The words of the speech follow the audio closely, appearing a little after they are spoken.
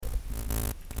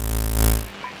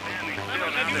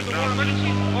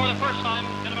emergency for the first time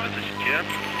in about... This is Jim,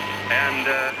 and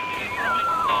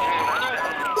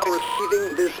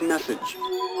Receiving this message.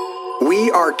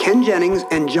 We are Ken Jennings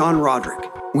and John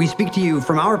Roderick. We speak to you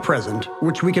from our present,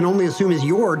 which we can only assume is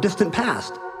your distant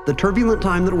past, the turbulent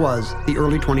time that was the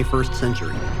early 21st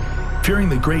century. Fearing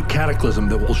the great cataclysm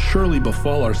that will surely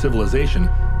befall our civilization,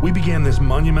 we began this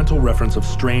monumental reference of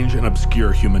strange and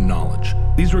obscure human knowledge.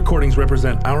 These recordings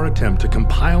represent our attempt to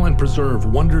compile and preserve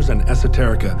wonders and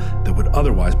esoterica that would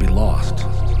otherwise be lost.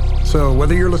 So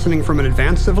whether you're listening from an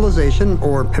advanced civilization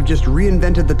or have just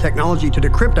reinvented the technology to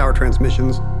decrypt our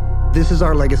transmissions, this is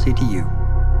our legacy to you.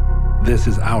 This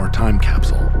is our time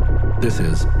capsule. This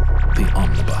is the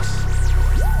Omnibus.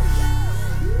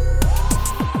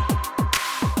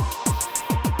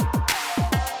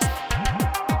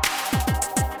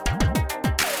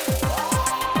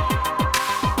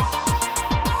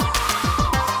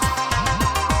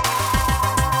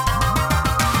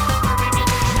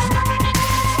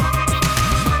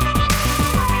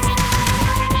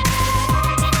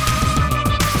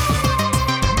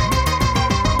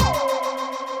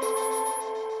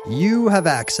 You have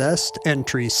accessed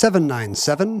entry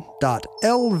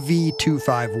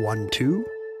 797.LV2512,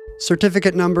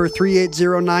 certificate number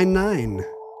 38099,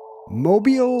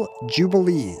 Mobile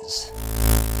Jubilees.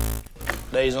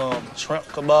 They's shrimp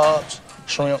kebabs,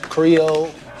 shrimp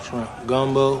creole, shrimp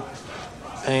gumbo,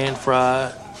 pan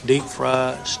fried, deep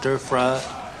fried, stir fried.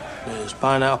 There's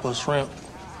pineapple shrimp,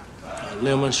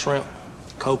 lemon shrimp,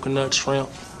 coconut shrimp,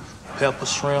 pepper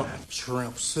shrimp,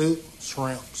 shrimp soup,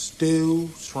 shrimp stew,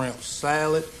 shrimp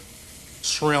salad,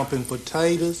 shrimp and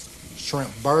potatoes, shrimp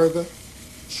burger,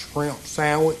 shrimp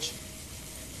sandwich.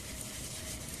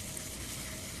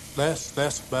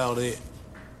 That's about it.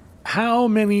 How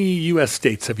many U.S.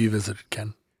 states have you visited,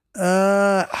 Ken?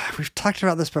 We've talked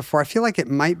about this before. I feel like it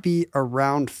might be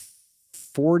around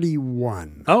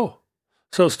 41. Oh,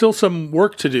 so still some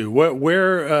work to do.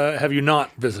 Where have you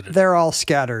not visited? They're all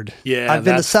scattered. Yeah, I've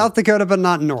been to South Dakota, but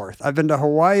not North. I've been to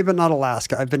Hawaii, but not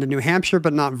Alaska. I've been to New Hampshire,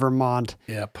 but not Vermont.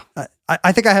 Yep.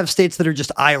 I think I have states that are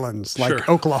just islands, like Sure.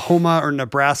 Oklahoma or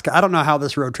Nebraska. I don't know how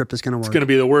this road trip is going to work. It's going to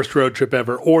be the worst road trip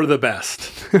ever, or the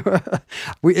best.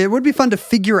 It would be fun to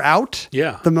figure out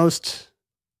Yeah. the most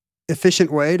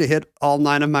efficient way to hit all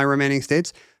 9 of my remaining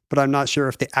states, but I'm not sure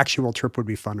if the actual trip would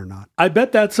be fun or not. I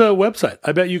bet that's a website.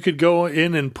 I bet you could go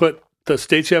in and put the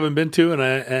states you haven't been to,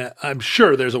 and I'm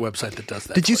sure there's a website that does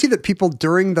that. Did you see that people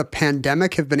during the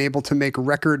pandemic have been able to make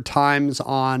record times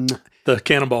on the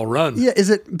Cannonball Run? Yeah, is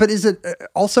it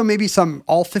also maybe some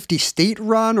all 50 state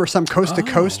run or some coast to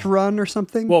coast run or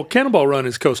something? Well, Cannonball Run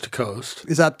is coast to coast.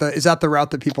 Is that the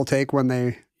route that people take when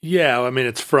they? Yeah, I mean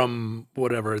it's from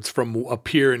whatever. It's from a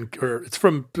pier or it's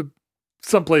from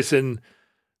someplace in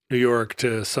New York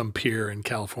to some pier in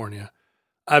California.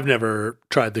 I've never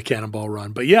tried the Cannonball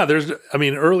Run, but yeah,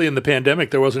 early in the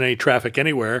pandemic, there wasn't any traffic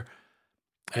anywhere,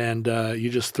 and you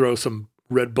just throw some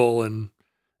Red Bull and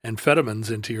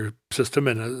amphetamines into your system,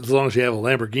 and as long as you have a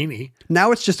Lamborghini.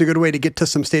 Now it's just a good way to get to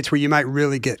some states where you might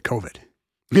really get COVID.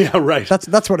 Yeah, right.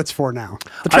 That's what it's for now.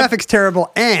 The traffic's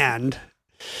terrible, and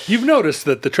you've noticed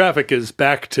that the traffic is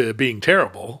back to being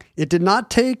terrible. It did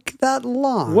not take that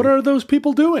long. What are those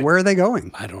people doing? Where are they going?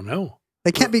 I don't know.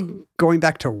 They can't be going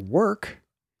back to work.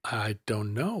 I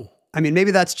don't know. I mean, maybe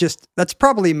that's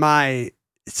probably my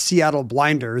Seattle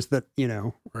blinders that,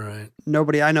 right.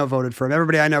 Nobody I know voted for him.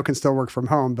 Everybody I know can still work from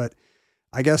home, but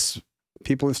I guess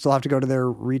people who still have to go to their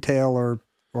retail or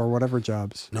whatever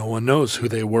jobs. No one knows who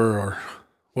they were or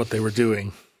what they were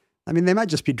doing. I mean, they might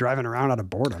just be driving around out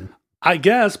of boredom. I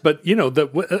guess, but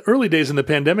the early days in the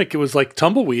pandemic, it was like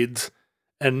tumbleweeds,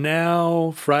 and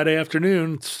now Friday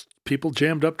afternoon, it's people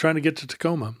jammed up trying to get to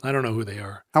Tacoma. I don't know who they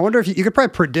are. I wonder if you could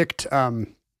probably predict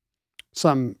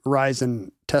some rise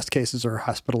in test cases or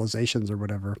hospitalizations or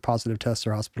whatever, positive tests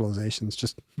or hospitalizations,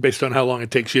 just based on how long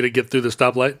it takes you to get through the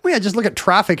stoplight. Well, yeah, just look at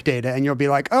traffic data, and you'll be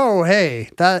like, "Oh,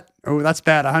 hey, that's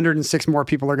bad. 106 more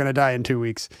people are going to die in 2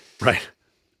 weeks." Right.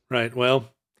 Well,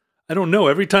 I don't know.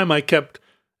 Every time I kept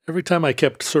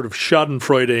sort of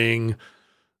schadenfreuding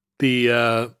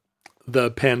the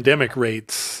pandemic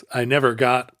rates, I never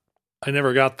got the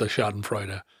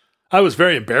schadenfreude. I was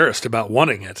very embarrassed about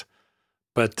wanting it,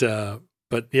 but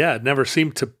yeah, it never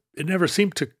seemed to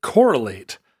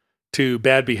correlate to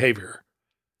bad behavior.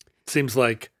 It seems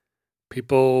like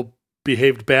people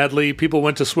behaved badly. People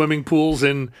went to swimming pools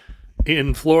in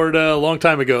Florida a long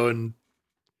time ago, and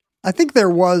I think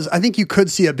you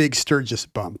could see a big Sturgis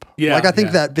bump. Yeah. Like I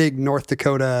think that big North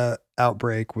Dakota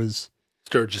outbreak was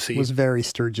Sturgisy. Was very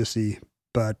Sturgisy,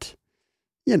 but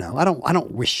I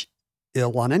don't wish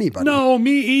ill on anybody. No,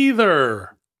 me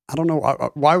either. I don't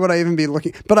know. Why would I even be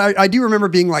looking? But I do remember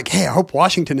being like, hey, I hope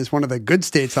Washington is one of the good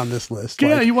states on this list.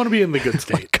 Yeah, Like, you want to be in the good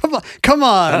state. come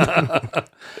on.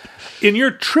 In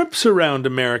your trips around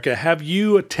America, have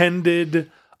you attended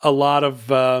a lot of,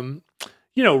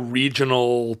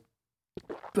 regional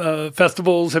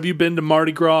festivals? Have you been to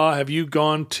Mardi Gras? Have you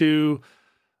gone to,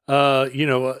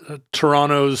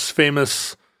 Toronto's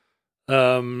famous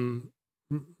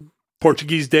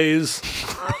Portuguese days?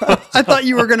 I thought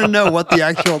you were going to know what the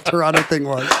actual Toronto thing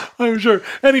was. I'm sure.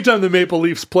 Anytime the Maple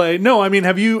Leafs play, no. I mean,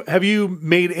 have you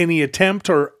made any attempt,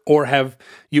 or have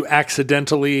you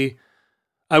accidentally?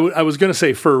 I was going to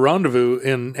say for a rendezvous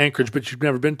in Anchorage, but you've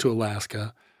never been to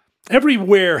Alaska.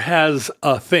 Everywhere has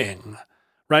a thing,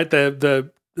 right?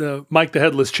 The Mike the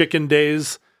Headless Chicken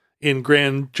days in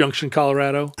Grand Junction,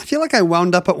 Colorado. I feel like I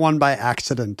wound up at one by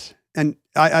accident, and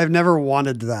I've never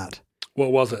wanted that.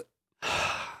 What was it?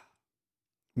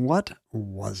 What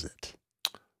was it?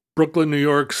 Brooklyn, New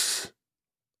York's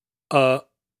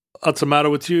What's the Matter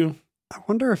with You? I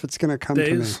wonder if it's going to come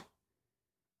days.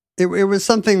 to me. It was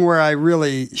something where I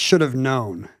really should have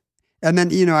known. And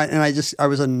then, I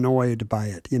was annoyed by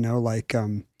it,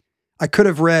 I could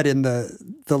have read in the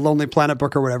Lonely Planet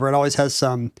book or whatever. It always has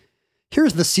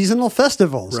here's the seasonal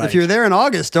festivals. Right. If you're there in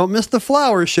August, don't miss the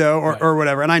flower show or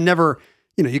whatever. And I never,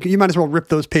 you might as well rip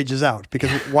those pages out, because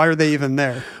why are they even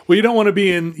there? Well, you don't want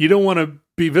to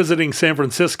be visiting San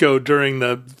Francisco during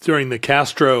the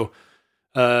Castro,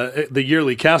 the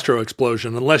yearly Castro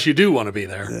explosion, unless you do want to be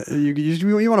there.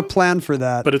 You want to plan for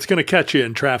that. But it's going to catch you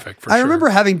in traffic for sure. I remember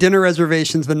having dinner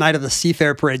reservations the night of the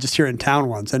Seafair Parade just here in town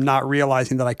once, and not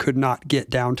realizing that I could not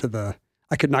get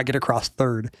across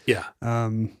 3rd. Yeah.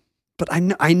 But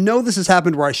I know this has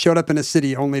happened where I showed up in a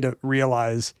city only to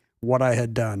realize what I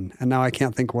had done, and now I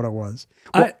can't think what it was.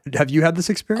 Have you had this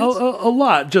experience? A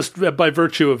lot, just by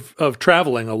virtue of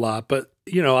traveling a lot. But,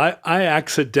 I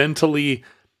accidentally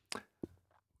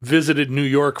visited New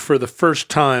York for the first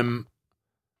time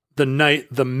the night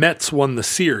the Mets won the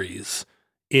series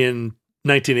in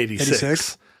 1986.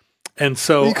 86? And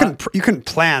so you couldn't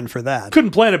plan for that.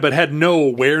 Couldn't plan it, but had no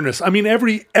awareness. I mean,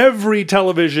 every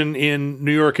television in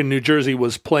New York and New Jersey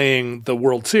was playing the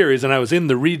World Series, and I was in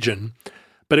the region.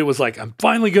 But it was like, I'm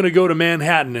finally going to go to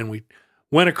Manhattan, and we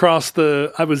went across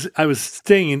I was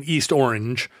staying in East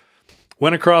Orange,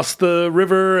 went across the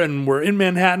river, and we're in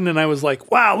Manhattan, and I was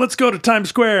like, wow, let's go to Times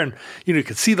Square. And you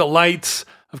could see the lights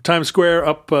of Times Square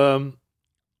up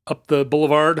the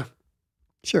boulevard.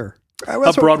 Sure.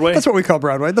 Up Broadway. That's what we call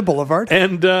Broadway, the boulevard.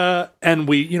 And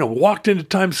we, walked into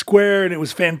Times Square, and it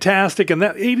was fantastic. And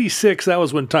that 86, that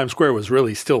was when Times Square was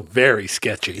really still very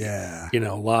sketchy. Yeah.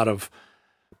 A lot of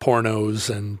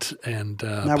pornos and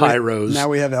pyros. Now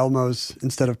we have Elmos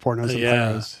instead of pornos and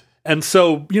pyros. And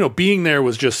so, being there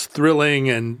was just thrilling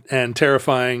and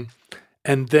terrifying.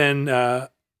 And then I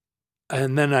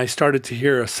started to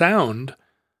hear a sound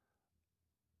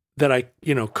that I,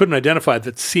 couldn't identify,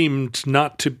 that seemed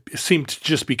to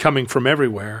just be coming from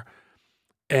everywhere.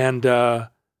 And Times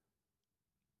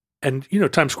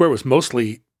Square was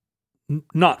mostly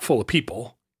not full of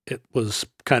people. It was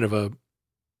kind of a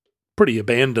pretty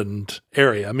abandoned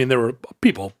area. I mean, there were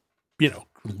people,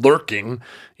 lurking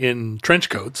in trench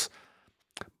coats,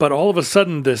 but all of a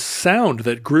sudden this sound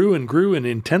that grew and grew in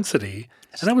intensity,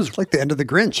 and I was it's like the end of the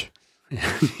Grinch.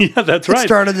 Yeah, that's right. It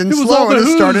started in slow and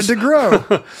it started to grow.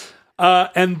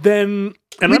 And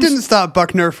we didn't stop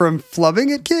Buckner from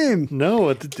flubbing. It came. No,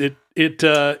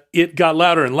 it got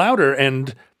louder and louder,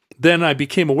 and then I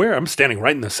became aware. I'm standing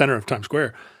right in the center of Times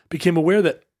Square. Became aware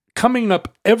that coming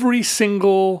up every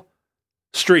single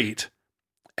street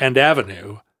and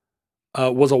avenue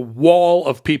was a wall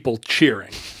of people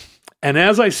cheering. And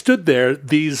as I stood there,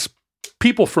 these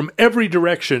people from every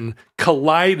direction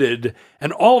collided,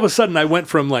 and all of a sudden I went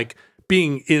from like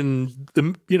being in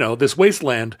this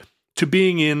wasteland to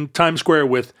being in Times Square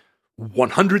with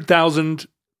 100,000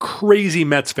 crazy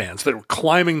Mets fans that were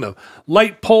climbing the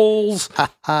light poles.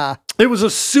 It was a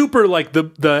super, like,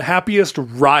 the happiest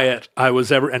riot I was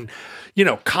ever, and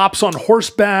cops on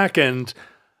horseback, and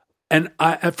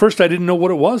at first I didn't know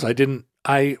what it was.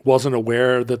 I wasn't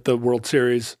aware that the World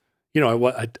Series,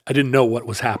 I didn't know what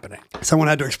was happening. Someone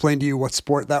had to explain to you what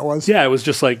sport that was? Yeah, it was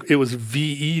just like, it was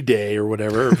VE Day or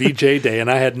whatever, or VJ Day, and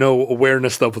I had no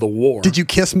awareness of the war. Did you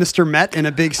kiss Mr. Met in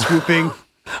a big swooping?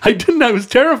 I didn't. I was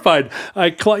terrified.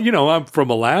 I'm from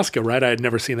Alaska, right? I had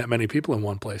never seen that many people in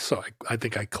one place. So I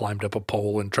think I climbed up a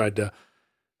pole and tried to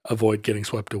avoid getting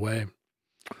swept away.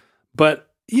 But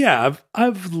yeah,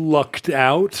 I've lucked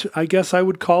out, I guess I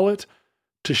would call it,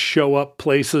 to show up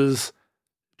places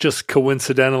just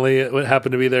coincidentally. It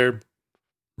happened to be there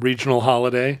regional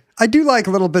holiday. I do like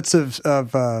little bits of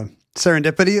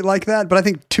serendipity like that, but I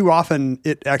think too often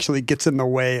it actually gets in the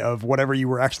way of whatever you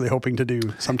were actually hoping to do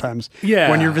sometimes. Yeah.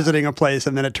 When you're visiting a place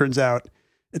and then it turns out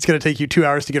it's going to take you 2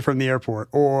 hours to get from the airport,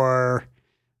 or,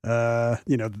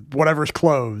 whatever's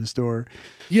closed, or...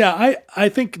 Yeah, I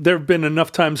think there have been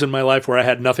enough times in my life where I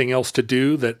had nothing else to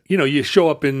do that, you show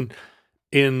up in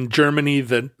Germany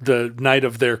the night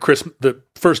of their the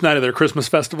first night of their Christmas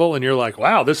festival, and you're like,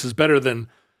 wow, this is better than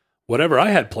whatever I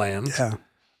had planned. Yeah.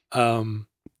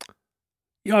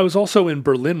 I was also in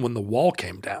Berlin when the wall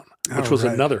came down, which was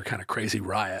right. another kind of crazy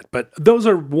riot. But those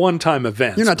are one-time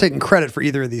events. You're not taking credit for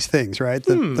either of these things, right?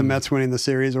 The Mets winning the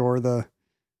series or the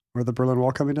Berlin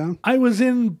Wall coming down? I was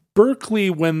in Berkeley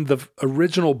when the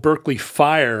original Berkeley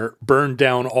fire burned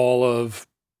down all of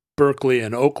Berkeley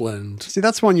and Oakland. See,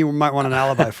 that's one you might want an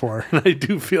alibi for. And I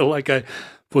do feel like I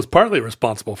was partly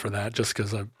responsible for that just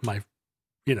because of my,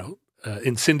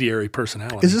 incendiary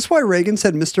personality. Is this why Reagan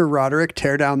said, "Mr. Roderick,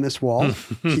 tear down this wall"?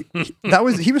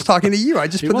 he was talking to you. I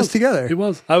just put this together. He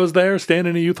was. I was there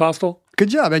standing in a youth hostel. Good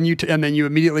job. And and then you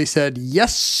immediately said,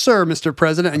 "Yes, sir, Mr.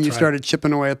 President," and you started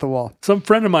chipping away at the wall. Some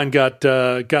friend of mine got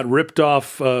ripped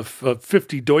off of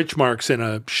 50 Deutschmarks in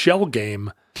a shell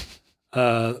game,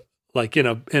 like in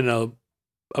a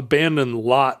abandoned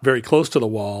lot very close to the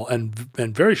wall, and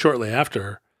very shortly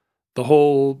after, the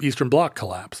whole Eastern Bloc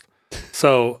collapsed.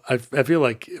 So I feel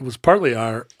like it was partly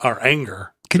our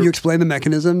anger. Can you explain the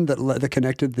mechanism that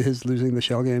connected his losing the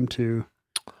shell game to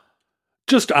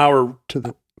just our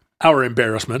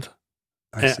embarrassment?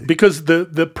 I see. Because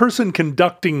the person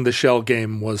conducting the shell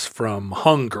game was from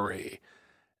Hungary,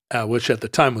 which at the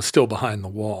time was still behind the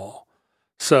wall.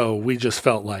 So we just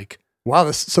felt like,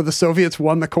 wow, so the Soviets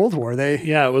won the Cold War.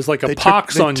 It was like a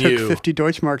pox on you. They took 50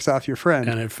 Deutschmarks off your friend.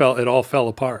 And it all fell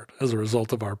apart as a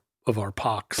result of our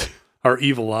pox, our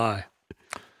evil eye.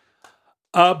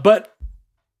 But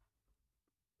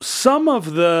some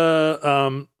of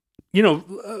the,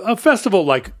 a festival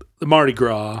like the Mardi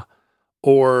Gras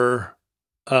or,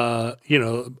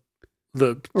 Toronto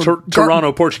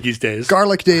Portuguese Days.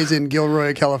 Garlic Days in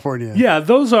Gilroy, California. Yeah,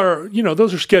 those are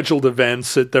scheduled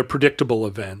events. They're predictable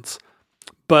events.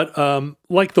 But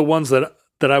like the ones that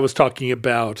I was talking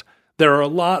about, there are a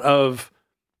lot of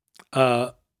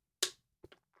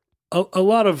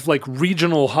like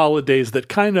regional holidays that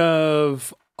kind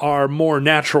of are more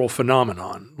natural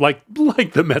phenomenon, like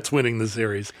the Mets winning the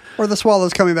series, or the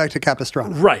swallows coming back to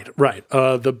Capistrano. Right.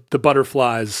 The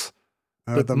butterflies,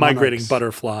 the migrating monarchs.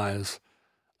 Butterflies.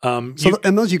 And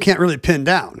those you can't really pin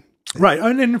down. Right.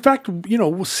 And in fact,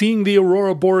 seeing the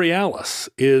Aurora Borealis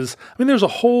there's a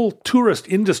whole tourist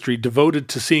industry devoted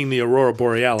to seeing the Aurora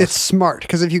Borealis. It's smart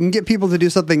because if you can get people to do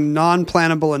something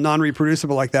non-plannable and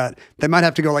non-reproducible like that, they might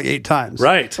have to go like 8 times.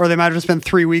 Right. Or they might have to spend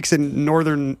 3 weeks in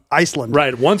northern Iceland.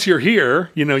 Right. Once you're here,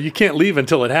 you can't leave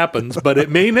until it happens, but it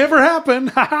may never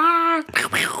happen.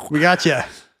 We got you.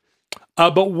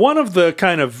 But one of the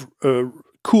kind of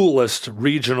coolest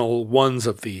regional ones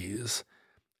of these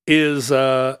is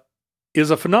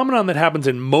a phenomenon that happens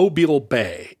in Mobile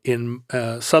Bay in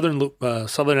southern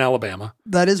Alabama.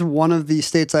 That is one of the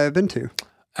states I have been to.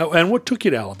 And what took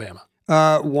you to Alabama?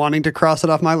 Wanting to cross it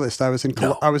off my list. I was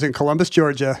in Columbus,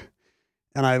 Georgia,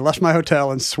 and I left my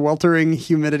hotel in sweltering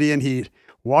humidity and heat,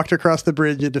 walked across the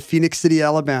bridge into Phoenix City,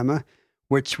 Alabama,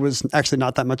 which was actually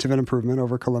not that much of an improvement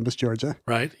over Columbus, Georgia.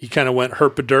 Right. You kind of went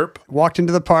herp-a-derp. Walked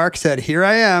into the park, said, here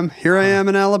I am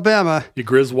in Alabama. You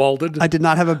Griswolded? I did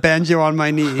not have a banjo on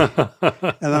my knee.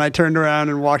 And then I turned around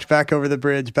and walked back over the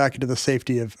bridge, back into the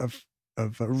safety of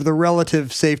the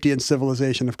relative safety and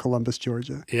civilization of Columbus,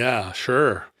 Georgia. Yeah,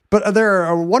 sure. But there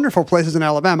are wonderful places in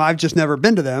Alabama. I've just never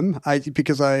been to them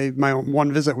because my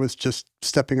one visit was just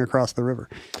stepping across the river.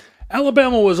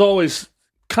 Alabama was always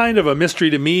kind of a mystery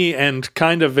to me, and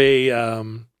kind of it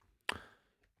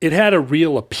had a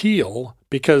real appeal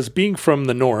because being from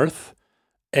the North,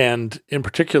 and in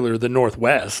particular the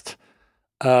Northwest,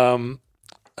 I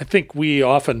think we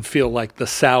often feel like the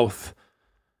South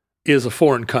is a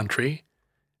foreign country,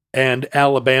 and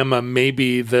Alabama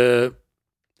maybe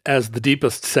as the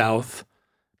deepest South,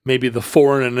 maybe the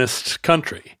foreignest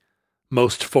country,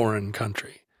 most foreign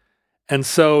country. And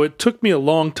so it took me a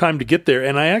long time to get there.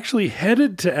 And I actually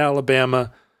headed to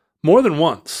Alabama more than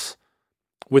once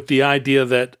with the idea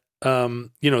that,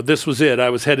 this was it. I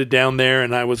was headed down there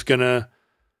and I was going to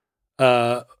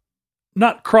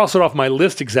not cross it off my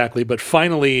list exactly, but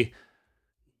finally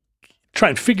try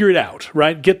and figure it out,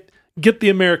 right? Get the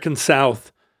American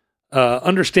South,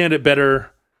 understand it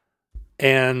better,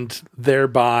 and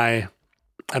thereby,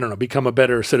 become a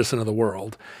better citizen of the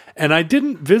world. And I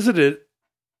didn't visit it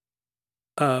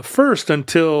first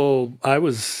until I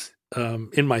was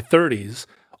in my 30s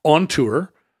on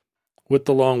tour with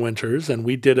the Long Winters, and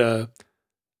we did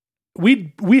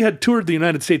we had toured the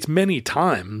United States many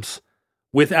times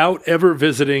without ever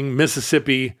visiting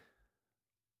Mississippi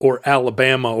or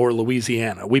Alabama or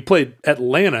Louisiana. We played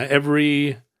Atlanta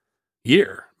every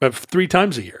year, 3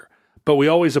 times a year, but we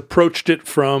always approached it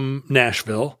from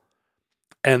Nashville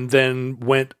and then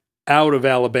went out of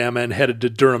Alabama and headed to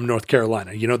Durham, North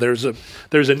Carolina. You know, there's an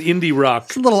indie rock.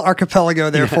 It's a little archipelago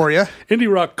there for you.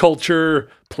 Indie rock culture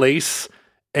place.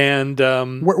 And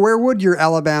where would your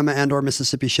Alabama and or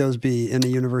Mississippi shows be in the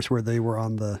universe where they were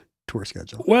on the tour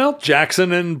schedule? Well,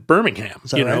 Jackson and Birmingham.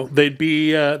 You know, right? they'd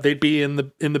be in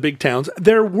the big towns.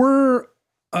 There were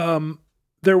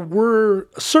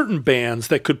certain bands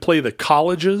that could play the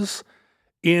colleges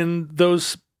in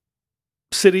those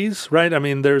cities, right? I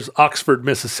mean, there's Oxford,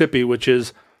 Mississippi, which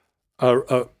is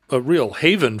a real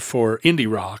haven for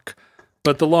indie rock,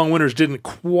 but the Long Winters didn't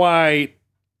quite.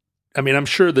 I mean, I'm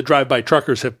sure the Drive-By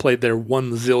Truckers have played there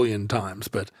 1 zillion times,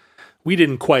 but we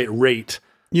didn't quite rate.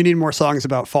 You need more songs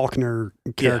about Faulkner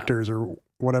characters or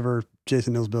whatever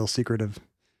Jason Nilsbill's secret of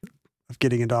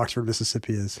getting into Oxford,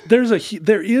 Mississippi is. There is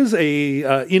a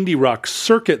indie rock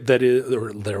circuit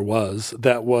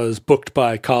that was booked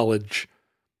by college,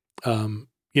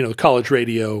 college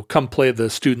radio, come play the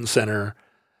student center.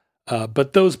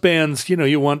 But those bands,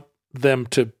 you want them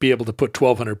to be able to put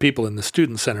 1,200 people in the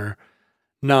student center,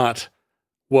 not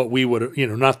what we would,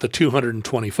 not the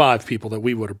 225 people that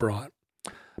we would have brought.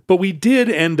 But we did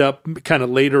end up kind of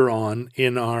later on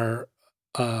in our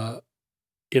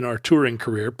touring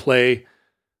career play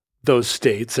those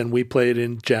states, and we played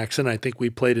in Jackson. I think we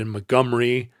played in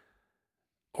Montgomery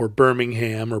or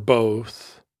Birmingham or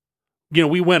both.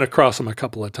 We went across them a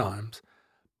couple of times.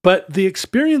 But the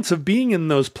experience of being in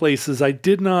those places, I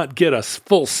did not get a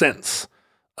full sense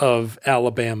of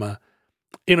Alabama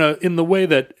in the way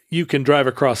that you can drive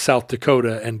across South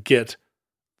Dakota and get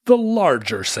the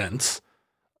larger sense.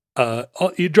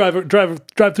 You drive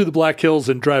through the Black Hills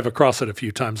and drive across it a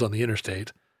few times on the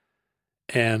interstate.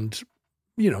 And,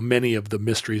 many of the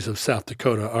mysteries of South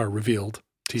Dakota are revealed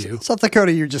to you. South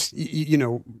Dakota, you're just,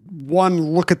 one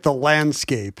look at the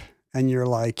landscape and you're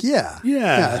like, yeah,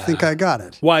 I think I got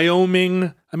it.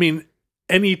 Wyoming. I mean,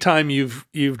 anytime you've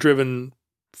driven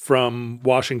from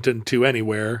Washington to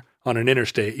anywhere on an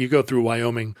interstate, you go through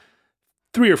Wyoming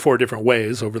 3 or 4 different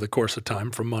ways over the course of time,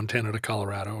 from Montana to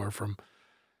Colorado or from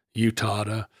Utah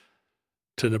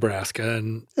to Nebraska.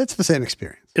 And it's the same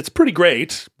experience. It's pretty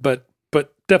great, but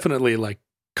definitely like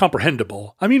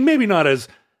comprehensible. I mean, maybe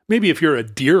if you're a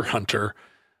deer hunter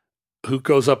who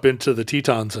goes up into the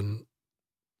Tetons and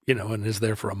is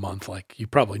there for a month, like you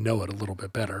probably know it a little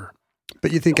bit better.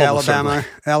 But you think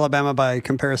Alabama by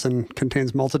comparison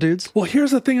contains multitudes? Well,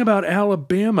 here's the thing about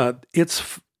Alabama.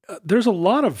 There's a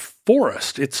lot of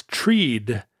forest. It's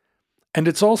treed, and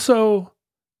it's also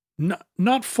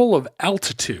not full of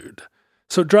altitude.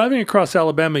 So driving across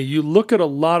Alabama, you look at a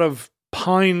lot of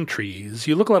pine trees.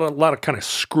 You look at a lot of kind of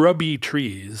scrubby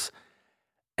trees,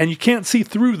 and you can't see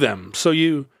through them. So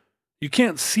you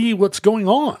can't see what's going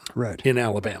on in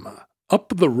Alabama.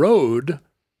 Up the road,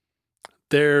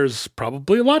 there's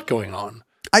probably a lot going on.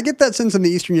 I get that sense in the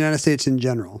eastern United States in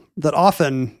general, that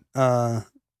often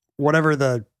whatever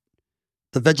the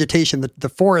vegetation, the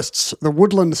forests, the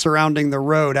woodland surrounding the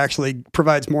road actually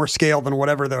provides more scale than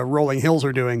whatever the rolling hills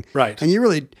are doing. Right. And you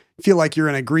really feel like you're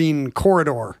in a green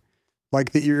corridor,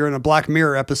 like that you're in a Black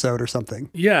Mirror episode or something.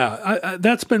 Yeah,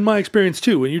 that's been my experience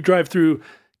too. When you drive through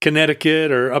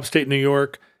Connecticut or upstate New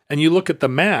York and you look at the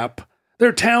map, there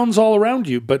are towns all around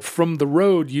you, but from the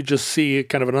road, you just see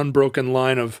kind of an unbroken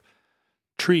line of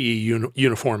tree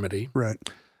uniformity. Right.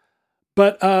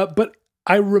 But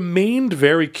I remained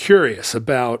very curious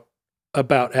about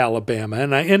Alabama,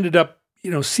 and I ended up,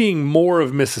 seeing more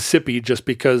of Mississippi just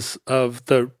because of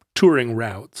the touring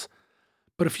routes.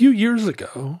 But a few years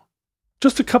ago,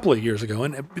 just a couple of years ago,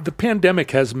 and the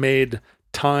pandemic has made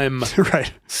time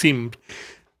seem...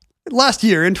 Last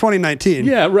year in 2019.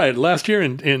 Yeah, right. Last year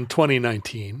in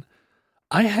 2019,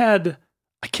 I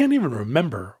can't even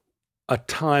remember a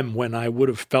time when I would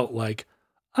have felt like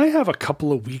I have a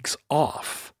couple of weeks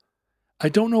off. I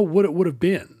don't know what it would have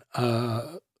been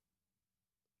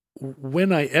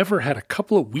when I ever had a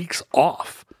couple of weeks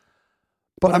off.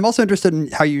 But I'm also interested in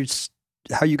how you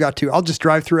got to, I'll just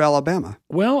drive through Alabama.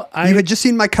 Well, you had just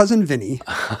seen my cousin Vinny.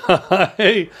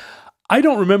 I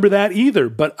don't remember that either,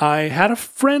 but I had a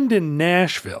friend in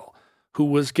Nashville who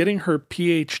was getting her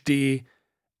PhD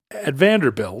at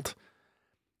Vanderbilt,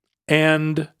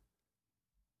 and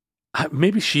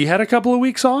maybe she had a couple of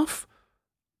weeks off.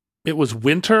 it was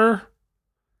winter.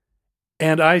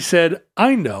 And I said,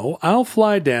 I know, I'll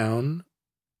fly down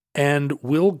and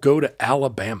we'll go to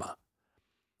Alabama.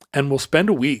 And we'll spend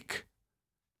a week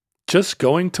just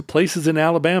going to places in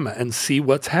Alabama and see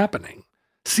what's happening.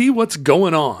 See what's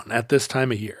going on at this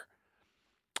time of year.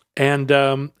 And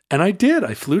I did.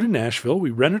 I flew to Nashville. We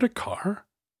rented a car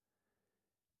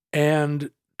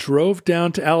and drove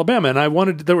down to Alabama.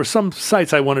 And there were some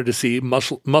sites I wanted to see,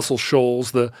 Muscle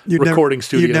Shoals, the recording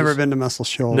studios. You'd never been to Muscle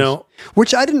Shoals? No.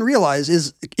 Which I didn't realize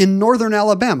is in northern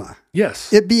Alabama.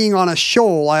 Yes. It being on a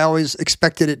shoal, I always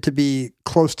expected it to be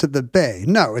close to the bay.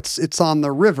 No, it's on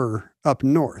the river up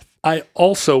north. I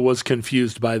also was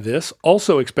confused by this,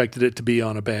 also expected it to be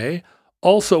on a bay,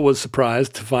 also was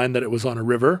surprised to find that it was on a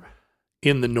river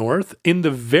in the north, in the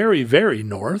very, very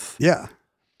north. Yeah.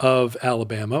 Of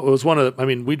Alabama. It was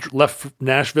we left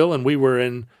Nashville and we were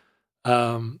in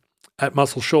at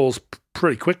Muscle Shoals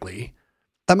pretty quickly.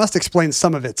 That must explain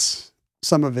some of it,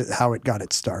 how it got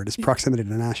its start, its proximity to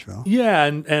Nashville. Yeah,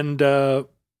 and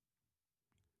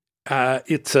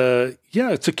it's a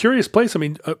curious place. I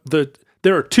mean,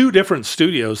 there are two different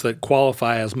studios that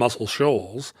qualify as Muscle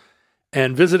Shoals,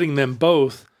 and visiting them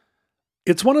both,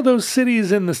 it's one of those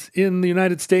cities in the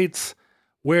United States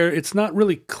where it's not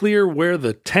really clear where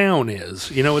the town is.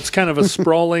 You know, it's kind of a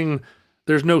sprawling,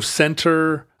 there's no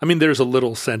center. I mean, there's a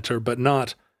little center, but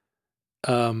not,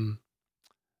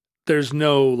 there's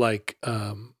no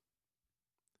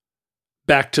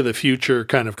Back to the Future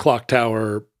kind of clock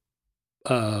tower,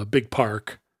 big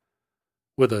park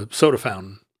with a soda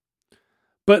fountain.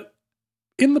 But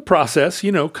in the process,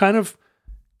 you know, kind of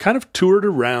toured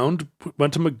around,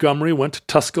 went to Montgomery, went to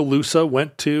Tuscaloosa,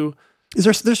 went to...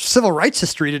 There's civil rights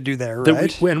history to do there,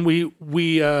 right? When we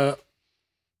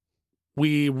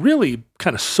really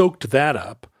kind of soaked that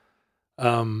up.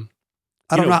 I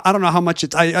don't know how much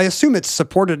it's. I assume it's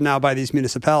supported now by these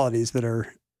municipalities that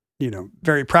are, you know,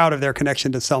 very proud of their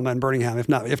connection to Selma and Birmingham, if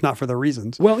not for the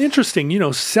reasons. Well, interesting. You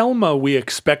know, Selma we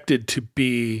expected to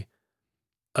be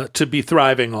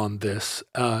thriving on this,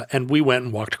 and we went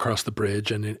and walked across the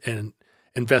bridge and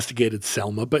investigated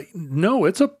Selma, but no,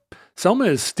 Selma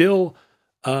is still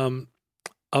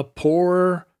a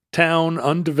poor town,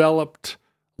 undeveloped,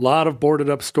 lot of boarded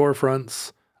up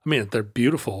storefronts. I mean, they're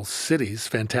beautiful cities,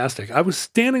 fantastic. I was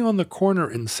standing on the corner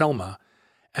in Selma,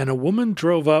 and a woman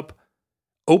drove up,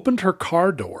 opened her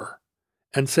car door,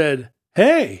 and said,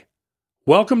 "Hey,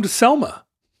 welcome to Selma.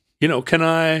 You know, can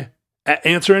I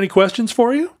answer any questions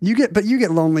for you?" You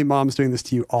get lonely moms doing this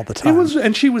to you all the time.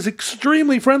 And she was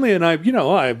extremely friendly, and I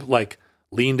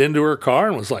leaned into her car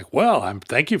and was like, "Well,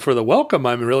 thank you for the welcome.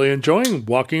 I'm really enjoying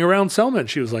walking around Selma." And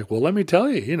she was like, "Well, let me tell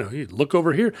you, you look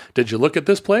over here. Did you look at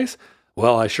this place?"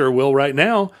 "Well, I sure will right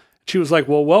now." She was like,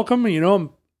 "Well, welcome. You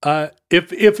know,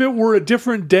 if it were a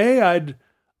different day,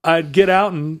 I'd get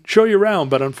out and show you around,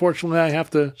 but unfortunately, I have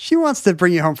to." She wants to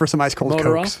bring you home for some ice cold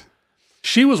Cokes.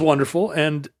 She was wonderful,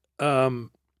 and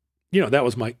that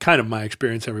was my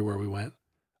experience everywhere we went.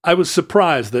 I was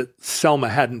surprised that Selma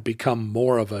hadn't become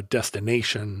more of a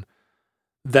destination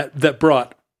that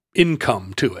brought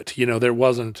income to it. You know, there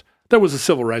was a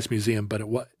civil rights museum, but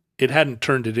it hadn't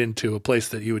turned it into a place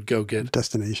that you would go get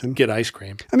ice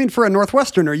cream. I mean, for a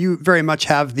Northwesterner, you very much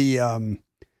have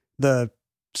the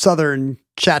Southern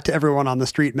chat to everyone on the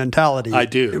street mentality. I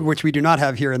do, which we do not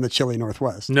have here in the chilly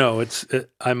Northwest. No,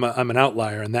 I'm an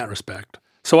outlier in that respect.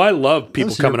 So I love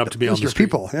people coming up to me on the street.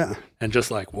 People, yeah, and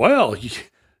just like, well,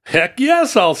 heck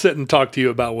yes, I'll sit and talk to you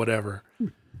about whatever.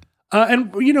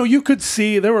 And you could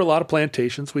see there were a lot of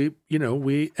plantations.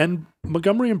 And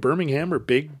Montgomery and Birmingham are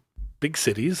big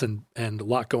cities and a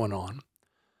lot going on.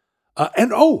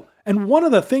 And one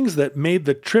of the things that made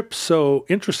the trip so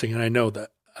interesting, and I know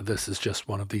that this is just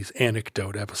one of these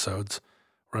anecdote episodes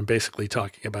where I'm basically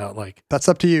talking about that's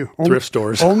up to you. Thrift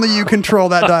stores. Only you control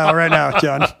that dial right now,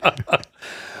 John.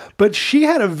 But she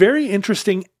had a very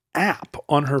interesting app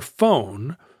on her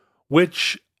phone,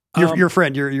 which your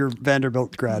friend, your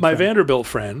Vanderbilt grad, my Vanderbilt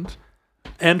friend,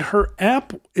 and her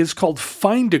app is called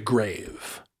Find a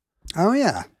Grave. Oh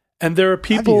yeah. And there are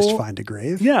people I've used Find a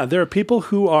Grave. Yeah, there are people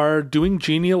who are doing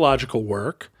genealogical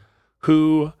work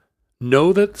who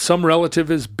know that some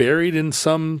relative is buried in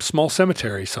some small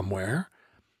cemetery somewhere,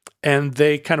 and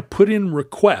they kind of put in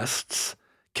requests.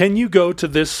 Can you go to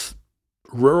this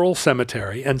rural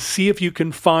cemetery and see if you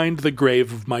can find the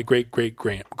grave of my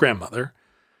great-great-grandmother?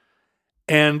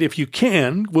 And if you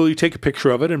can, will you take a picture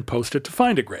of it and post it to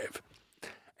Find a Grave?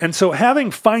 And so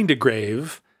having Find a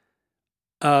Grave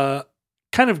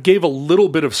kind of gave a little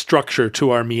bit of structure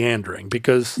to our meandering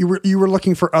because You were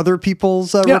looking for other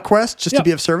people's requests just to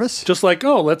be of service? just like,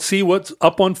 oh, let's see what's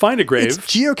up on Find a Grave. It's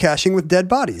geocaching with dead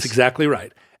bodies. That's exactly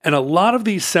right. And a lot of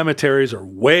these cemeteries are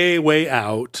way, way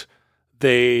out.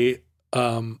 They,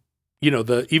 even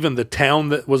the town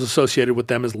that was associated with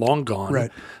them is long gone.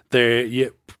 Right.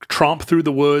 You tromp through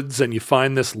the woods and you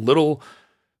find this little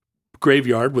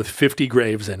graveyard with 50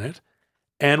 graves in it.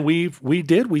 And we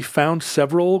found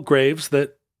several graves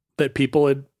that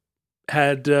people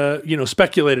had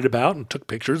speculated about and took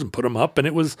pictures and put them up. And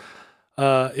it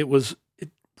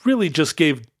really just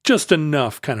gave just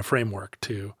enough kind of framework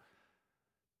to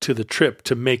the trip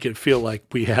to make it feel like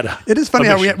we had It is funny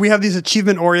how we have these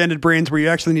achievement-oriented brains where you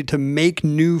actually need to make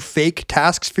new fake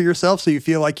tasks for yourself so you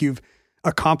feel like you've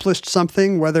accomplished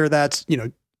something, whether that's,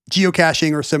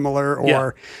 geocaching or similar,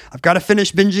 or I've got to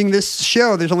finish binging this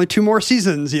show. There's only 2 more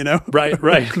seasons, Right.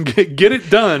 Get it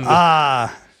done.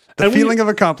 The feeling of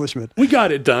accomplishment. We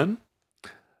got it done.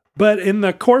 But in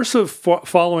the course of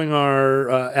following our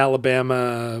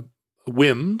Alabama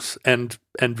whims and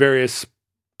various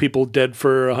people dead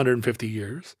for 150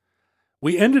 years,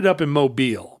 we ended up in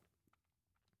Mobile.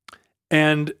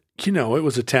 And, it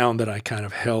was a town that I kind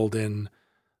of held in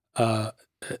all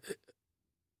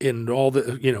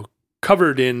the,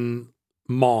 covered in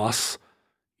moss,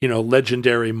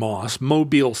 legendary moss.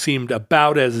 Mobile seemed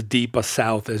about as deep a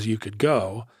south as you could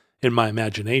go in my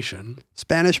imagination.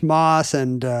 Spanish moss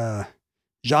and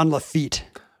Jean Lafitte.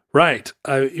 Right.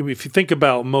 If you think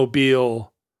about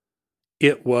Mobile,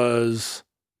 it was,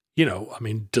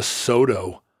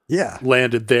 DeSoto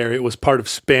landed there. It was part of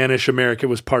Spanish America. It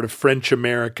was part of French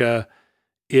America.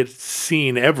 It's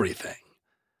seen everything.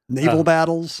 Naval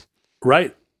battles.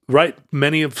 Right.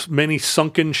 Many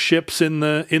sunken ships in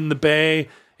the bay.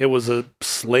 It was a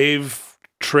slave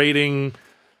trading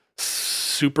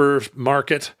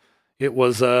supermarket. It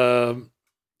was and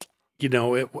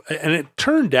it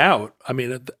turned out,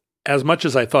 as much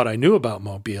as I thought I knew about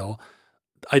Mobile,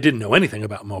 I didn't know anything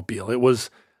about Mobile. It was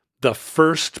the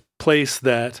first place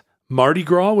that Mardi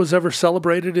Gras was ever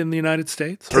celebrated in the United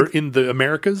States or in the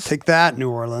Americas. Take that, New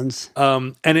Orleans.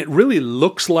 And it really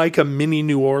looks like a mini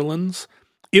New Orleans.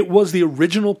 It was the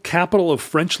original capital of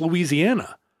French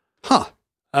Louisiana. Huh.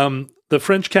 The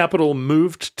French capital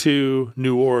moved to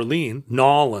New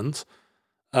Orleans,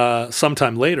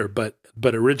 sometime later, but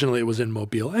originally it was in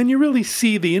Mobile. And you really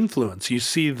see the influence. You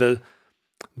see the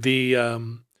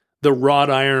wrought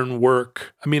iron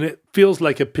work. It feels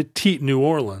like a petite New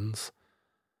Orleans.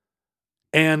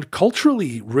 And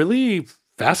culturally, really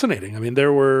fascinating.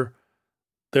 There were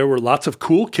lots of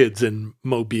cool kids in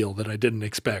Mobile that I didn't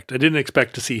expect. I didn't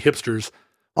expect to see hipsters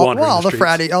wandering the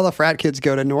streets. All the frat kids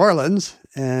go to New Orleans,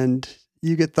 and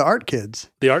you get the art kids.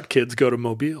 The art kids go to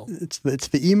Mobile. It's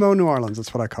the emo New Orleans.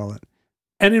 That's what I call it.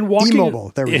 And in walking,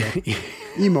 E-Mobile. There we go.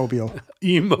 E-Mobile.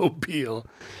 E-Mobile.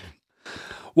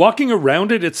 Walking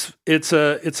around it, it's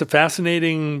a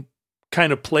fascinating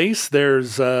kind of place.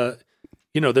 There's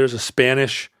there's a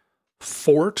Spanish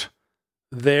fort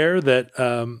there that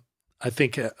I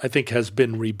think has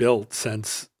been rebuilt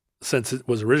since it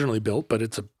was originally built, but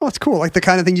it's cool, like the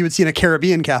kind of thing you would see in a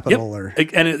Caribbean capital.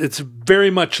 Yep. And it's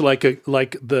very much like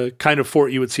the kind of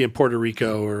fort you would see in Puerto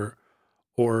Rico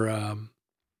or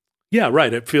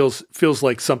it feels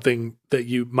like something that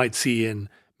you might see in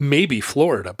maybe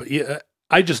Florida, but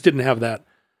I just didn't have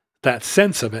that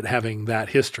sense of it having that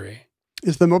history.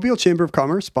 Is the Mobile Chamber of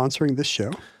Commerce sponsoring this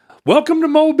show? Welcome to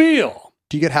Mobile.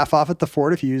 Do you get half off at the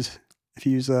fort if you use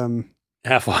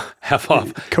half off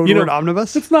code word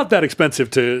omnibus? It's not that expensive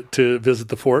to visit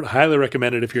the fort. Highly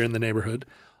recommend it if you're in the neighborhood.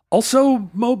 Also,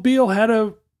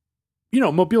 Mobile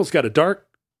Mobile's got a dark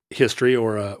history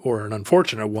or an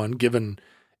unfortunate one given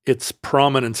its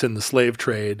prominence in the slave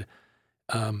trade.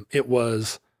 It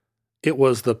was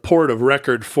the port of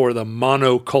record for the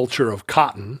monoculture of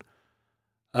cotton.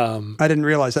 I didn't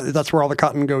realize that's where all the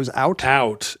cotton goes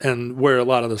out, and where a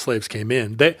lot of the slaves came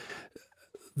in.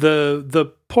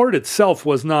 The port itself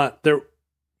was not there.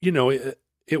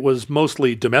 It was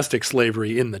mostly domestic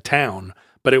slavery in the town,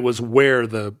 but it was where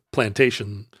the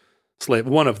plantation slave,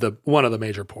 one of the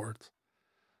major ports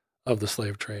of the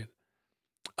slave trade.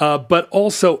 But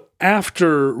also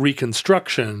after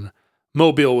Reconstruction,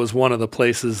 Mobile was one of the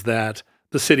places that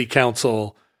the city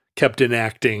council kept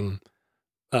enacting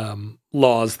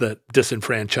laws that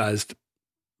disenfranchised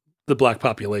the black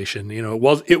population.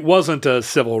 It wasn't a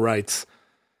civil rights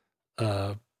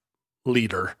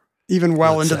leader. Even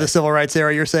into the civil rights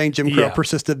era, you're saying Jim Crow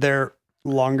persisted there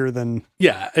longer than...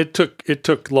 Yeah, it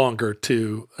took longer it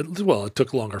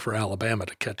took longer for Alabama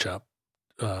to catch up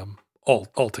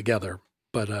altogether.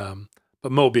 But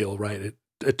But Mobile, right?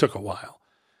 It took a while.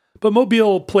 But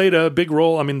Mobile played a big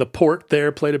role. I mean, the port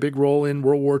there played a big role in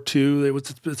World War II.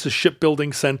 It's a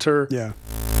shipbuilding center. Yeah.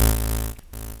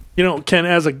 You know, Ken,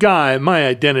 as a guy, my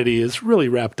identity is really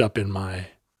wrapped up in my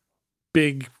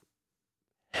big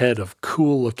head of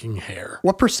cool-looking hair.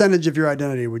 What percentage of your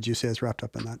identity would you say is wrapped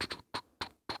up in that?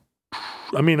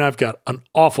 I mean, I've got an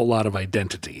awful lot of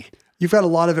identity. You've got a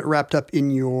lot of it wrapped up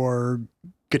in your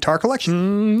guitar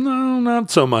collection? No, not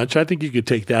so much. I think you could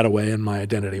take that away and my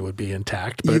identity would be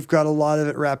intact. But You've got a lot of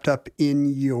it wrapped up in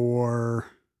your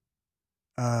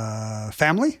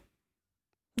family?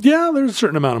 yeah, there's a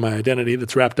certain amount of my identity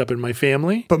that's wrapped up in my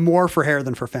family. But more for hair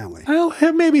than for family. I'll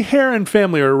have maybe hair and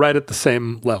family are right at the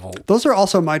same level. Those are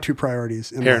also my two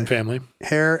priorities in Hair life. and family.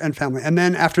 Hair and family. And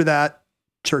then after that,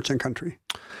 church and country.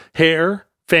 Hair,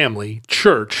 family,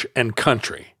 church, and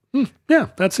country. Yeah,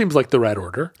 that seems like the right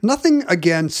order. Nothing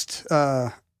against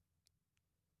our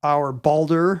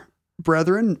balder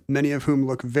brethren, many of whom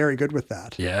look very good with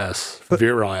that. Yes,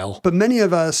 virile. But many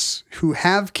of us who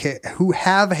have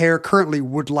hair currently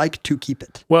would like to keep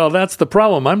it. Well, that's the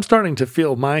problem. I'm starting to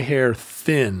feel my hair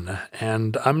thin,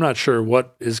 and I'm not sure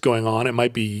what is going on. It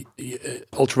might be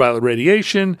ultraviolet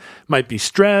radiation, it might be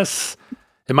stress,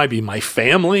 it might be my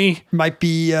family. Might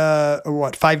be,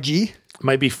 5G?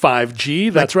 Might be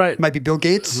 5G. That's right. Might be Bill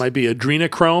Gates. Might be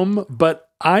adrenochrome, but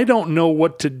I don't know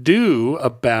what to do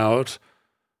about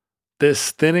this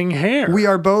thinning hair. We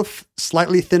are both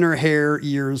slightly thinner hair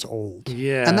years old.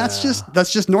 Yeah. And that's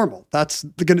just normal. That's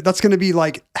going to be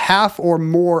like half or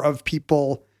more of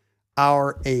people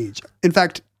our age. In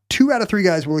fact, 2 out of 3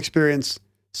 guys will experience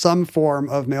some form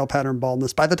of male pattern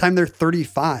baldness by the time they're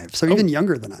 35. So even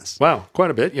younger than us. Wow, quite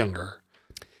a bit younger.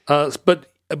 But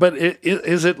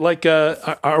is it like do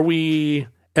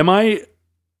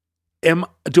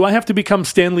I have to become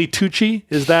Stanley Tucci?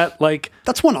 Is that like...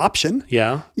 That's one option.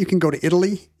 Yeah. You can go to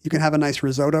Italy. You can have a nice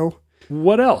risotto.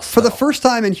 What else? For the first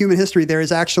time in human history, there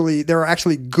are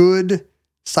actually good,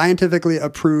 scientifically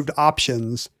approved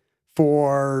options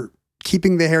for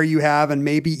keeping the hair you have and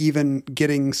maybe even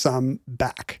getting some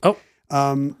back. Oh.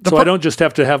 So I don't just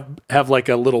have to have like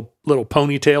a little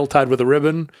ponytail tied with a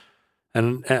ribbon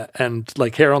and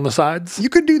like hair on the sides? You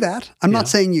could do that. I'm not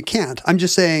saying you can't. I'm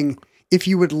just saying if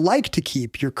you would like to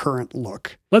keep your current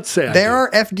look, let's say there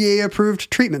are FDA approved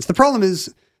treatments. The problem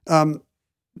is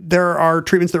there are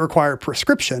treatments that require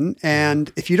prescription.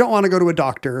 And if you don't want to go to a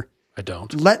doctor, I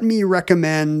don't. Let me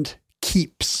recommend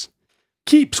Keeps.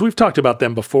 Keeps. We've talked about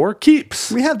them before.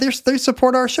 Keeps. We have. They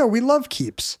support our show. We love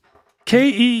Keeps.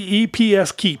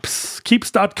 KEEPS Keeps.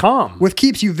 Keeps.com. With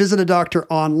Keeps, you visit a doctor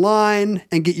online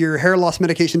and get your hair loss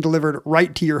medication delivered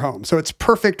right to your home. So it's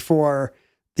perfect for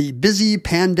the busy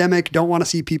pandemic, don't want to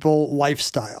see people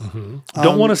lifestyle. Mm-hmm.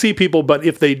 Don't want to see people, but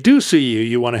if they do see you,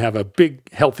 you want to have a big,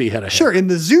 healthy head of hair. Sure. In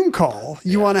the Zoom call,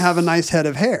 you want to have a nice head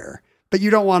of hair, but you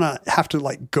don't want to have to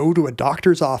like go to a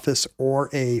doctor's office or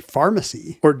a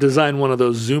pharmacy. Or design one of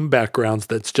those Zoom backgrounds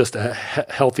that's just a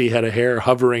healthy head of hair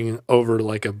hovering over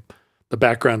like the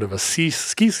background of a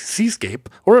seascape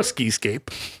or a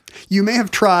skiscape. You may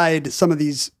have tried some of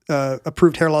these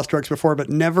approved hair loss drugs before, but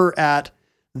never at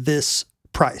this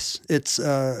price. It's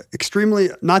extremely,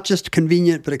 not just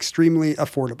convenient, but extremely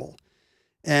affordable.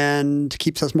 And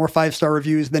Keeps us more 5-star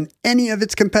reviews than any of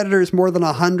its competitors, more than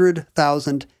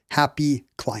 100,000 happy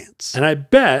clients. And I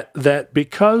bet that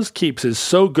because Keeps is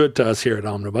so good to us here at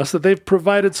Omnibus, that they've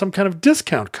provided some kind of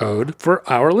discount code for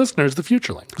our listeners, the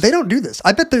Futurelings. They don't do this.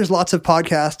 I bet there's lots of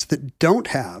podcasts that don't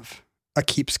have a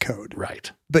Keeps code.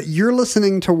 Right. But you're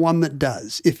listening to one that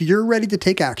does. If you're ready to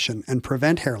take action and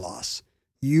prevent hair loss,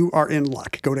 you are in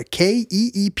luck. Go to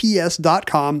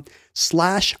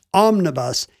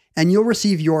keeps.com/omnibus and you'll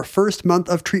receive your first month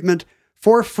of treatment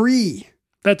for free.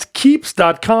 That's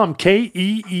keeps.com,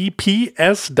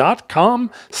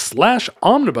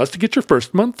 keeps.com/omnibus to get your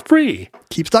first month free.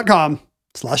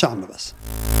 Keeps.com/omnibus.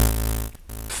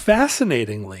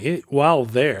 Fascinatingly, while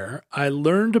there, I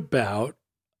learned about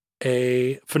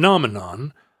a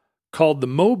phenomenon called the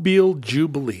Mobile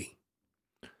Jubilee.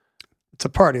 It's a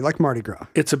party like Mardi Gras.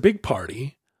 It's a big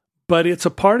party, but it's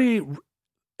a party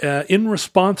in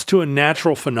response to a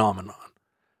natural phenomenon.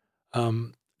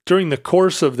 During the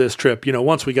course of this trip,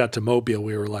 once we got to Mobile,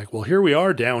 we were like, well, here we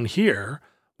are down here.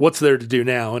 What's there to do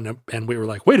now? And we were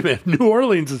like, wait a minute, New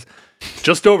Orleans is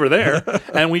just over there.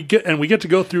 and we get to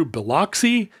go through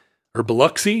Biloxi.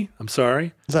 I'm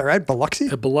sorry. Is that right?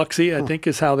 Biloxi? Biloxi, I think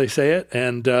is how they say it.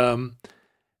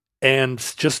 And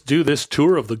just do this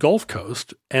tour of the Gulf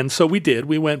Coast. And so we did.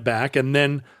 We went back, and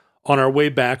then on our way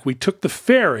back, we took the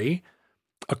ferry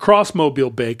across Mobile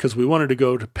Bay because we wanted to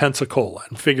go to Pensacola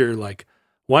and figure like,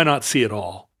 why not see it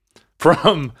all?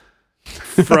 From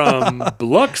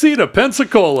Biloxi to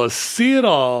Pensacola, see it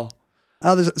all.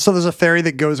 Oh, there's a ferry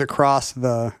that goes across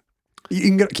the.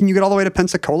 Can you get all the way to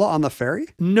Pensacola on the ferry?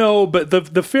 No, but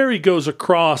the ferry goes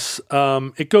across.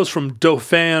 It goes from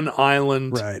Dauphin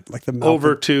Island, right, like the mouth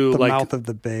over of, to the like mouth of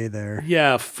the bay there.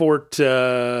 Yeah, Fort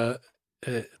Morgan.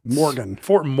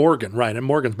 Fort Morgan, right? And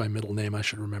Morgan's my middle name. I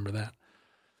should remember that.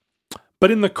 But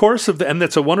in the course of and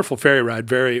that's a wonderful ferry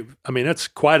ride. It's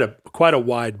quite a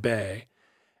wide bay,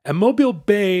 and Mobile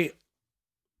Bay.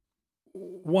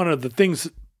 One of the things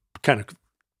that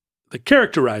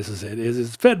characterizes it is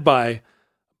it's fed by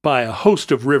a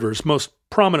host of rivers, most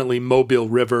prominently Mobile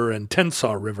River and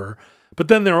Tensas River. But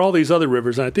then there are all these other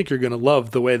rivers, and I think you're going to love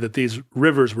the way that these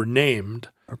rivers were named.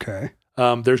 Okay.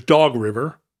 There's Dog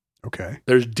River. Okay.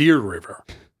 There's Deer River.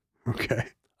 Okay.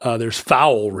 There's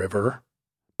Fowl River,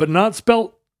 but not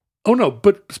spelt. Oh no,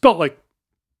 but spelt like.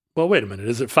 Well, wait a minute.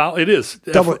 Is it foul? It is.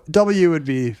 W would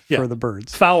be for the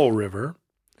birds. Fowl River,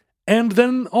 and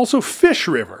then also Fish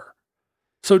River.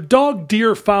 So dog,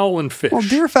 deer, fowl, and fish. Well,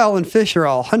 deer, fowl, and fish are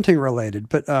all hunting related,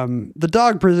 but the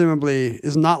dog presumably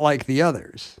is not like the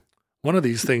others. One of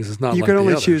these things is not. You like can the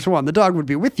only others. choose one. The dog would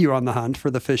be with you on the hunt for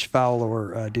the fish, fowl,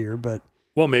 or deer, but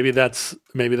well, maybe that's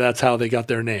how they got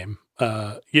their name.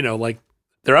 Like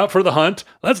they're out for the hunt.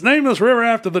 Let's name this river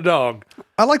after the dog.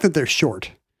 I like that they're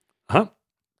short. Huh?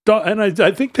 And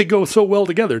I think they go so well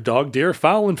together: dog, deer,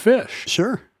 fowl, and fish.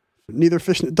 Sure. Neither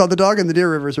fish. The dog and the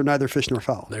deer rivers are neither fish nor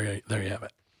fowl. There you have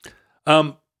it.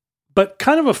 But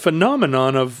kind of a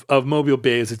phenomenon of Mobile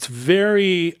Bay is it's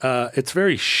very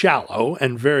shallow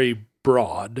and very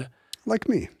broad. Like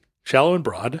me. Shallow and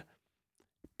broad.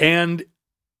 And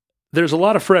there's a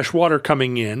lot of fresh water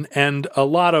coming in and a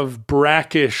lot of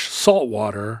brackish salt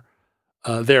water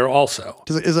there also.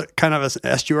 Is it kind of an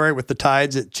estuary with the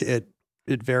tides?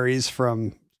 It varies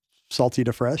from salty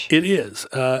to fresh? It is.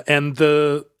 And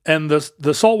the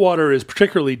salt water is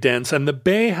particularly dense, and the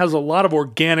bay has a lot of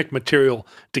organic material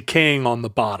decaying on the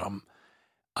bottom.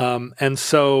 And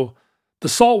so the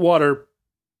salt water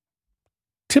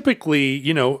typically,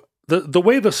 the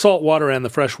way the salt water and the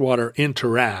fresh water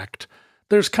interact,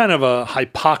 there's kind of a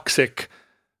hypoxic,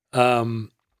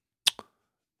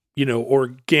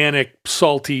 organic,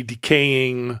 salty,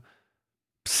 decaying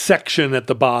section at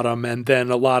the bottom, and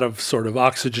then a lot of sort of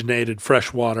oxygenated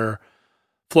fresh water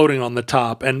floating on the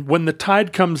top. And when the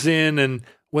tide comes in and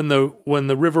when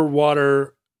the river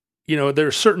water, there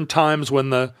are certain times when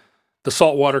the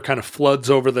salt water kind of floods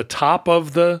over the top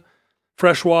of the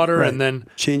fresh water, right, and then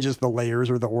changes the layers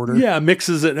or the order. Yeah,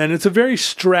 mixes it. And it's a very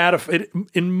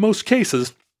in most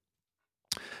cases,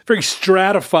 very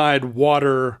stratified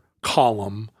water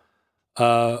column,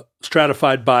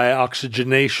 stratified by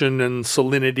oxygenation and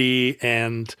salinity,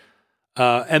 and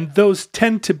those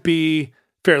tend to be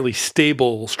fairly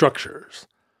stable structures.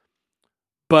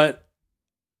 But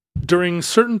during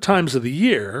certain times of the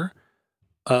year,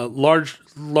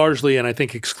 largely, and I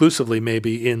think exclusively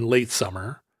maybe in late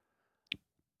summer,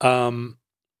 and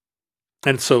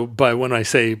so when I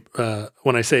say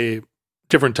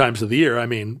different times of the year, I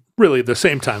mean really the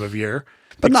same time of year.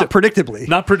 But not predictably.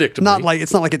 Not predictably.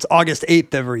 It's not like it's August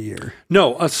 8th every year.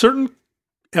 No, a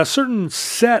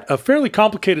fairly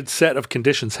complicated set of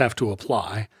conditions have to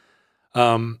apply.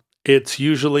 It's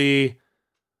usually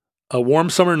a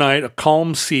warm summer night, a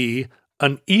calm sea,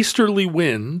 an easterly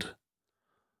wind,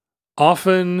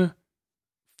 often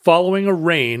following a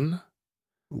rain.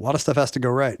 A lot of stuff has to go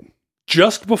right.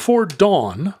 Just before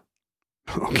dawn.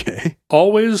 Okay.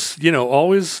 Always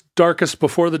darkest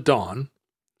before the dawn.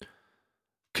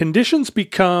 Conditions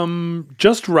become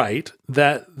just right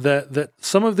that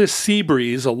some of this sea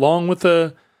breeze, along with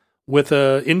a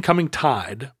incoming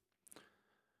tide,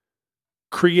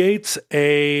 creates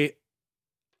a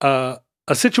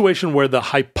situation where the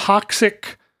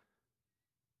hypoxic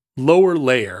lower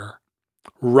layer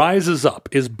rises up,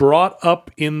 is brought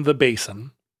up in the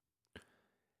basin,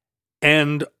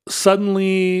 and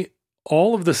suddenly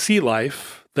all of the sea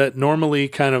life that normally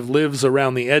kind of lives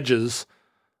around the edges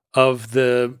of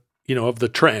the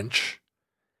trench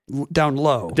down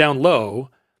low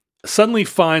suddenly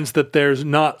finds that there's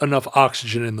not enough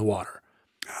oxygen in the water,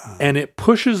 and it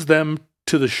pushes them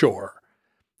to the shore.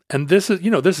 And this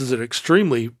is an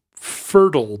extremely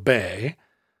fertile bay,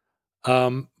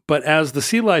 but as the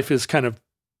sea life is kind of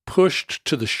pushed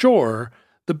to the shore,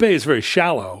 the bay is very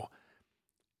shallow,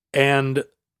 and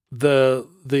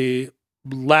the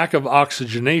lack of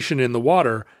oxygenation in the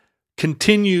water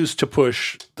continues to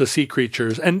push the sea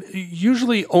creatures, and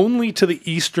usually only to the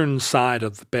eastern side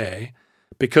of the bay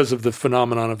because of the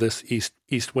phenomenon of this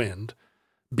east wind.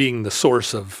 being the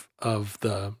source of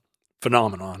the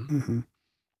phenomenon,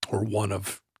 or one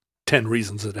of 10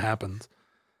 reasons it happens.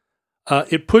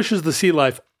 It pushes the sea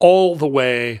life all the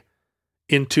way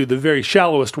into the very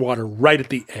shallowest water, right at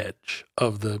the edge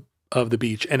of the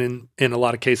beach, and in a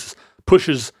lot of cases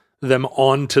pushes them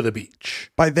onto the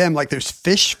beach. By them, like there's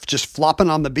fish just flopping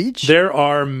on the beach? There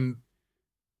are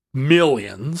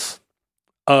millions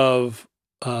of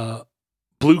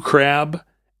blue crab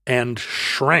and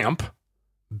shrimp,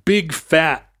 big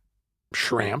fat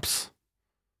shrimps.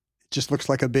 It just looks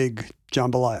like a big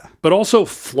jambalaya. But also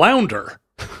flounder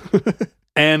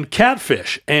and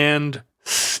catfish and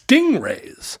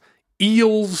stingrays,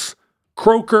 eels,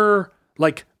 croaker,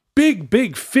 like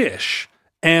big fish,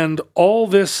 and all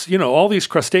this, all these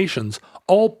crustaceans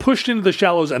all pushed into the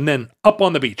shallows and then up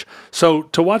on the beach. So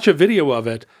to watch a video of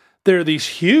it, there are these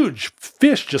huge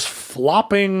fish just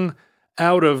flopping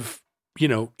out of,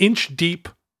 inch deep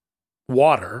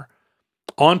water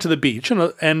onto the beach.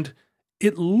 And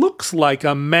it looks like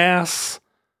a mass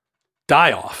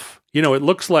die-off. It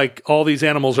looks like all these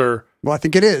animals are... Well, I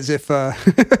think it is.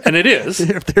 And it is.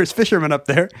 If there's fishermen up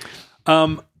there.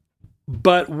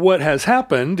 But what has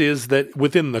happened is that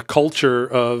within the culture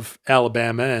of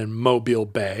Alabama and Mobile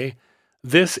Bay,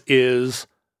 this is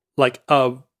like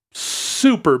a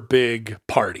super big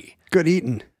party. Good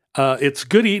eating. It's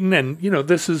good eating, and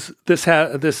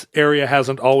this area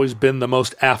hasn't always been the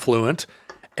most affluent,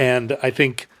 and I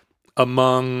think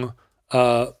among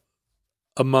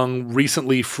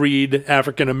recently freed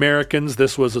African Americans,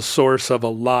 this was a source of a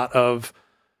lot of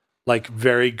like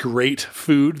very great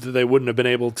food that they wouldn't have been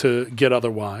able to get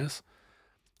otherwise.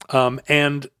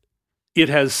 And it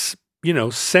has,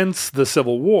 since the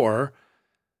Civil War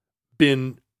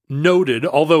been noted,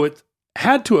 although it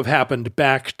had to have happened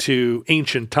back to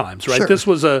ancient times, right? Sure. This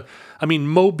was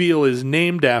Mobile is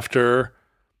named after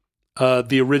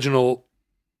the original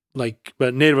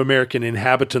Native American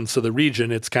inhabitants of the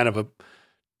region. It's kind of a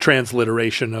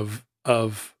transliteration of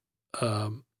a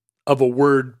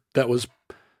word that was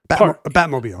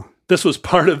Batmobile. This was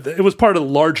part of the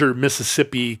larger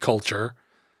Mississippi culture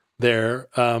there.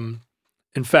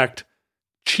 In fact,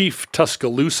 Chief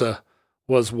Tuscaloosa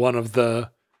was one of the,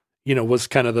 was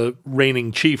kind of the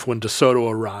reigning chief when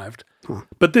DeSoto arrived. Huh.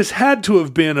 But this had to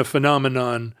have been a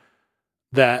phenomenon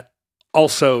that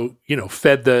also,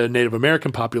 fed the Native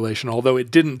American population, although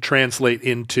it didn't translate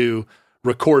into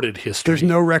recorded history. There's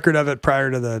no record of it prior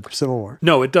to the Civil War.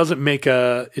 No, it doesn't make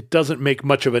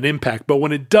much of an impact. But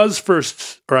when it does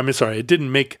it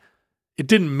didn't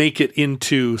make it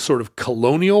into sort of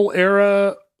colonial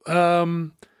era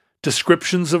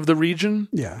descriptions of the region.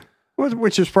 Yeah,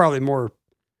 which is probably more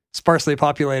sparsely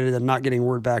populated and not getting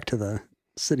word back to the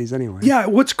cities anyway. Yeah,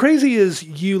 what's crazy is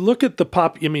you look at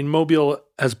Mobile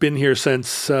has been here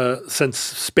since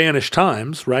Spanish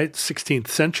times, right? 16th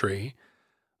century.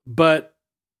 But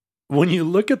when you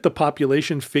look at the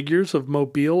population figures of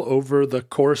Mobile over the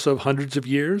course of hundreds of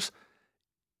years,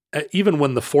 even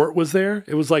when the fort was there,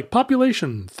 it was like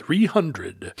population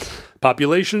 300,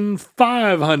 population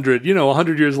 500.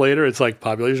 100 years later, it's like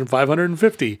population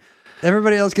 550.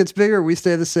 Everybody else gets bigger. We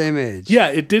stay the same age. Yeah,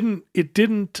 it didn't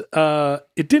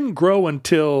grow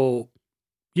until,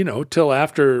 till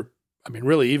after.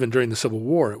 Really, even during the Civil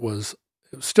War, it was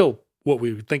still what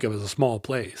we would think of as a small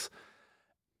place.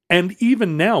 And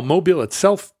even now, Mobile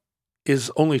itself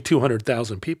is only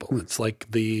 200,000 people. It's like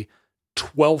the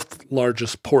 12th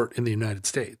largest port in the United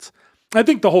States. I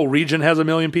think the whole region has 1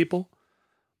 million people,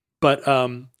 but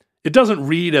it doesn't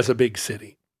read as a big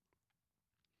city.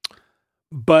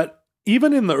 But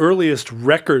even in the earliest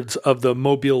records of the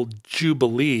Mobile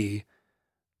Jubilee,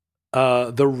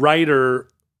 the writer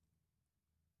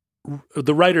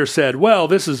said, well,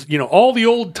 this is, all the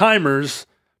old timers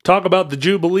talk about the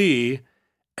Jubilee,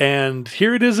 and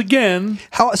here it is again.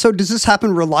 So does this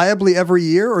happen reliably every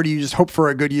year, or do you just hope for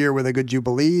a good year with a good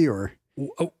Jubilee? Or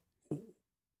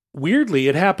weirdly,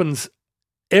 it happens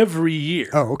every year.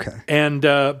 Oh, okay. And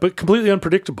but completely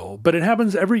unpredictable. But it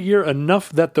happens every year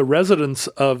enough that the residents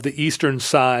of the eastern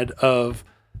side of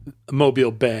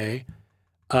Mobile Bay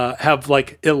have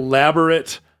like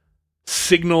elaborate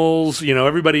signals.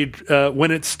 Everybody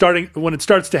when it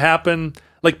starts to happen.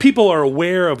 Like, people are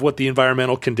aware of what the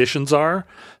environmental conditions are.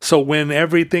 So when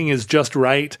everything is just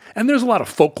right, and there's a lot of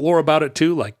folklore about it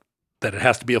too, like that it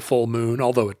has to be a full moon,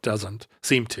 although it doesn't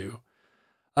seem to.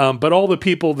 But all the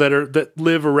people that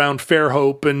live around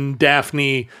Fairhope and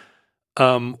Daphne,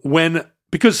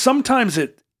 because sometimes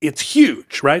it's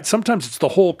huge, right? Sometimes it's the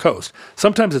whole coast.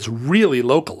 Sometimes it's really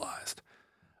localized.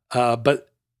 But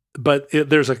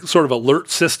there's a sort of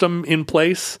alert system in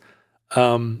place,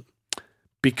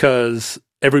 because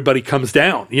everybody comes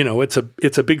down. It's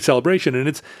a big celebration, and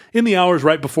it's in the hours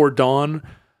right before dawn.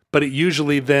 But it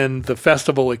usually then the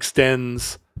festival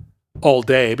extends all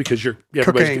day because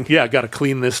everybody's got to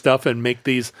clean this stuff and make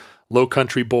these low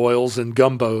country boils and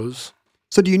gumbos.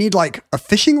 So do you need like a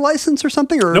fishing license or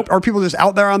something? Or Nope. are people just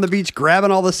out there on the beach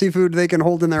grabbing all the seafood they can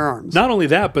hold in their arms? Not only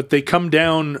that, but they come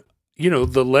down,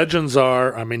 the legends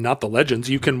are, not the legends.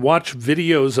 You can watch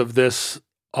videos of this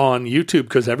on YouTube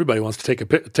because everybody wants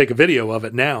to take a video of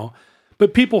it now.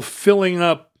 But people filling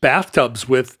up bathtubs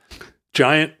with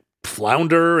giant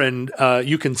flounder, and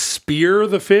you can spear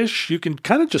the fish. You can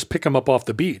kind of just pick them up off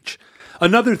the beach.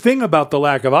 Another thing about the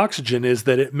lack of oxygen is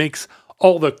that it makes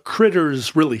all the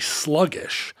critters really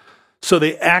sluggish. So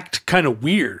they act kind of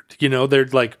weird. They're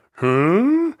like,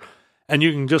 huh? And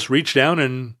you can just reach down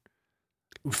and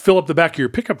fill up the back of your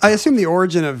pickup truck. I assume the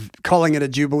origin of calling it a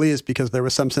jubilee is because there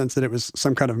was some sense that it was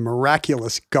some kind of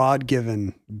miraculous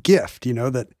God-given gift,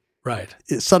 that Right.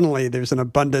 Suddenly there's an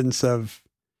abundance of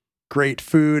great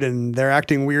food and they're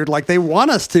acting weird like they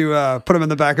want us to put them in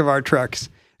the back of our trucks.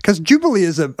 Because jubilee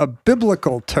is a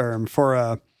biblical term for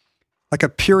a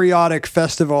periodic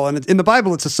festival. And in the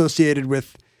Bible, it's associated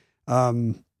with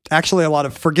actually a lot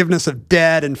of forgiveness of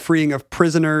debt and freeing of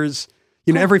prisoners.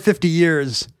 Every 50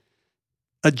 years,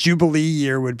 a jubilee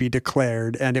year would be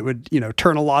declared, and it would,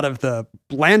 turn a lot of the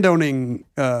landowning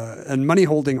and money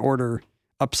holding order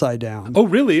upside down. Oh,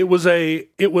 really? It was that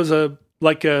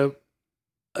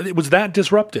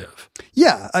disruptive.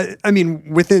 Yeah. I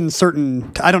mean, within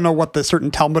certain, I don't know what the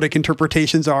certain Talmudic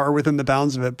interpretations are within the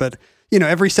bounds of it, but,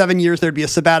 every 7 years there'd be a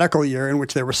sabbatical year in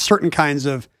which there were certain kinds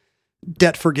of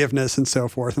debt forgiveness and so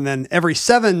forth. And then every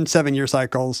 7-year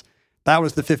cycles, that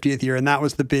was the 50th year, and that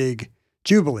was the big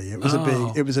jubilee. It was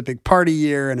a big party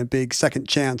year and a big second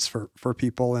chance for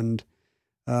people. And,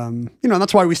 and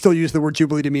that's why we still use the word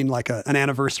jubilee to mean like an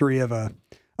anniversary of a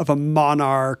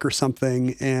monarch or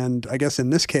something. And I guess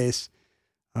in this case,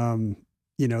 the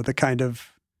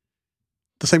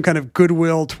same kind of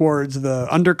goodwill towards the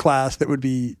underclass that would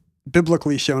be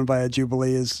biblically shown by a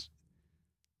jubilee is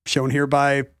shown here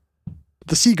by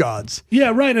the sea gods.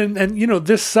 Yeah, right. And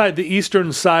this side, the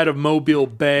eastern side of Mobile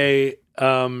Bay,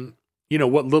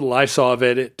 what little I saw of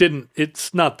it,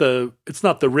 it's not the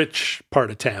rich part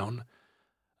of town.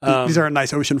 These aren't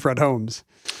nice oceanfront homes.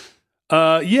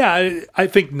 I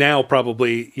think now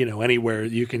probably, anywhere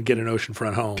you can get an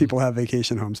oceanfront home. People have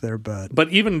vacation homes there, but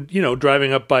even,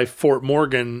 driving up by Fort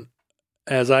Morgan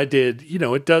as I did,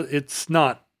 it's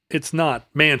not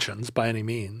mansions by any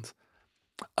means.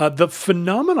 The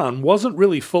phenomenon wasn't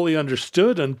really fully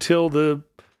understood until the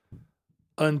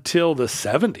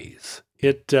 70s.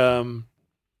 And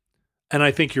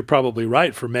I think you're probably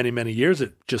right. For many, many years,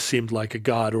 it just seemed like a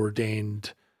God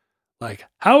ordained, like,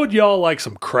 how would y'all like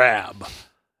some crab?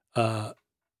 And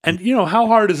how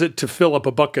hard is it to fill up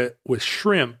a bucket with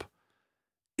shrimp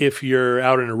if you're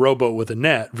out in a rowboat with a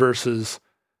net versus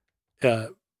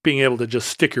being able to just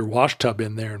stick your wash tub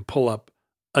in there and pull up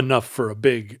enough for a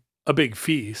big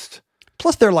feast.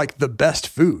 Plus they're like the best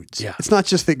foods. Yeah. It's not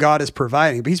just that God is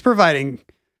providing, but he's providing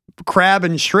crab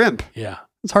and shrimp. Yeah.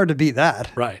 It's hard to beat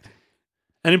that. Right.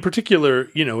 And in particular,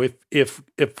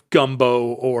 if gumbo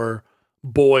or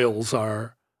boils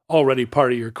are already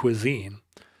part of your cuisine.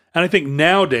 And I think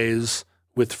nowadays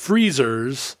with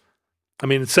freezers,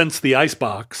 since the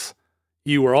icebox,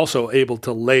 you were also able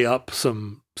to lay up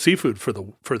some seafood for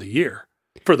the year,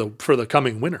 for the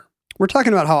coming winter. We're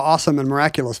talking about how awesome and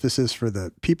miraculous this is for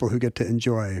the people who get to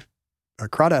enjoy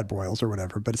crawdad boils or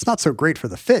whatever, but it's not so great for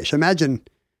the fish. Imagine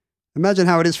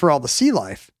how it is for all the sea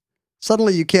life.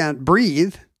 Suddenly you can't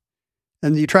breathe,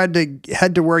 and you tried to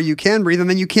head to where you can breathe, and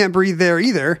then you can't breathe there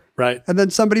either. Right. And then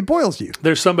somebody boils you.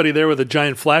 There's somebody there with a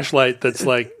giant flashlight that's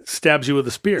like stabs you with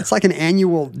a spear. It's like an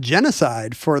annual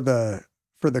genocide for the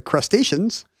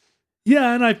crustaceans.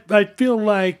 Yeah, and I feel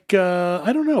like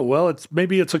I don't know. Well,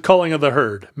 maybe it's a culling of the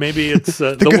herd. Maybe it's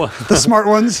the smart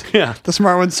ones. Yeah, the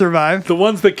smart ones survive. The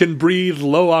ones that can breathe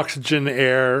low oxygen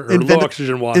air or low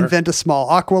oxygen water. Invent a small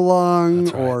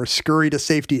aqualung or scurry to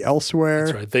safety elsewhere.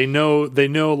 That's right. They know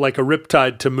like a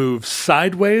riptide to move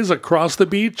sideways across the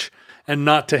beach and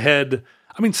not to head.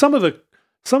 Some of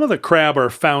the crab are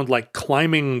found like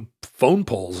climbing phone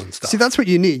poles and stuff. See, that's what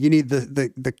you need. You need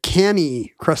the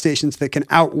canny crustaceans that can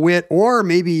outwit or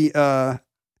maybe a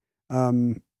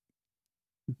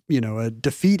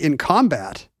defeat in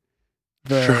combat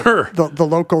the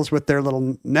locals with their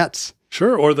little nets.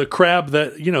 Sure, or the crab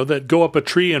that go up a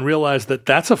tree and realize that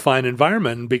that's a fine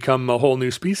environment and become a whole new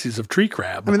species of tree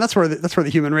crab. That's where the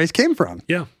human race came from.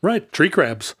 Yeah, right. Tree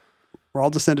crabs. We're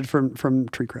all descended from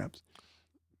tree crabs.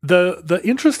 The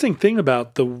interesting thing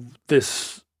about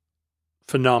this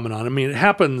phenomenon, I mean, it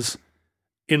happens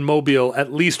in Mobile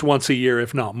at least once a year,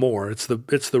 if not more. It's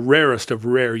the rarest of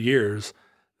rare years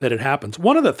that it happens.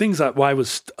 One of the things that I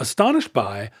was astonished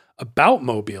by about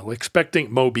Mobile, expecting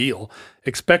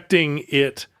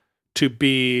it to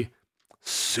be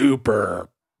super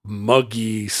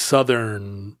muggy,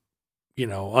 southern,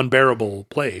 unbearable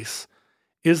place,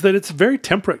 is that it's a very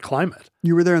temperate climate.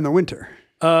 You were there in the winter.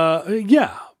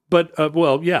 Yeah, but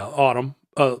autumn,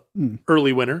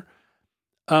 early winter.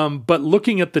 But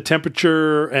looking at the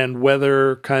temperature and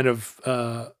weather kind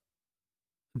of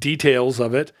details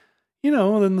of it,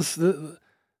 then the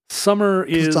summer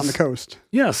is It's on the coast.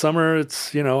 Yeah, summer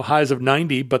it's highs of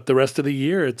 90, but the rest of the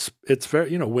year it's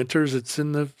very winters it's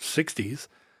in the 60s.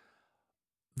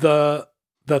 The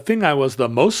thing I was the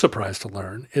most surprised to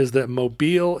learn is that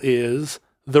Mobile is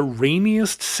the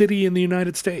rainiest city in the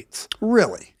United States.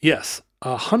 Really? Yes,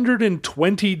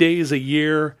 120 days a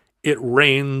year it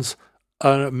rains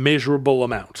a measurable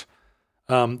amount.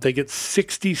 They get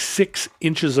 66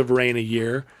 inches of rain a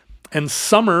year, and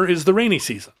summer is the rainy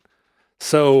season.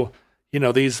 So,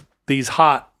 these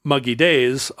hot, muggy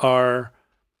days are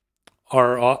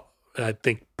I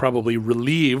think probably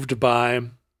relieved by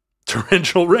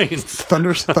torrential rains.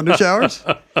 Thunder showers?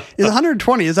 Is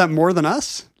 120, is that more than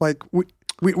us? Like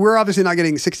we're obviously not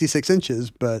getting 66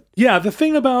 inches, but yeah, the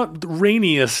thing about the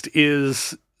rainiest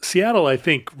is Seattle, I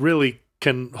think, really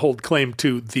can hold claim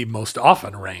to the most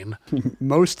often rain.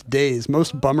 most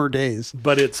bummer days.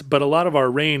 But a lot of our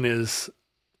rain is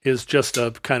just a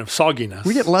kind of sogginess.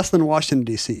 We get less than Washington,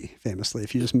 D.C., famously,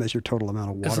 if you just measure total amount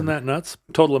of water. Isn't that nuts?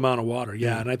 Total amount of water,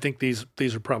 yeah. And I think these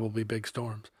are probably big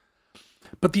storms.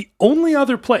 But the only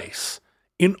other place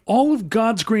in all of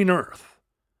God's green earth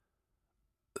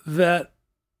that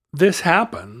this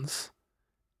happens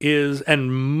is,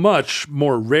 and much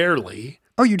more rarely...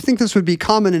 Oh, you'd think this would be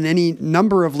common in any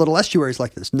number of little estuaries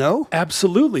like this, no?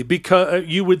 Absolutely, because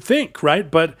you would think, right?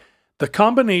 But the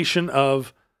combination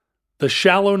of the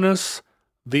shallowness,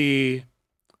 the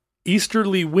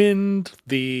easterly wind,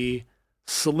 the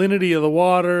salinity of the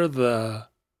water, the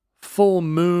full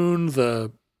moon,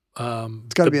 the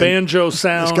banjo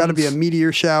sounds. It's got to be a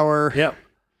meteor shower. Yep.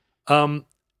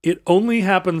 It only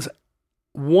happens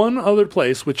one other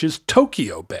place, which is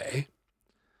Tokyo Bay.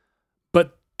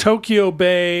 But Tokyo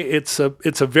Bay, it's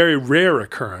a very rare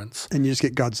occurrence. And you just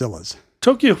get Godzillas.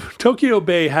 Tokyo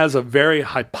Bay has a very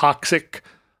hypoxic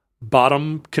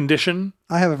bottom condition.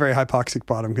 I have a very hypoxic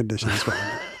bottom condition as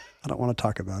well. I don't want to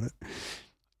talk about it.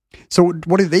 So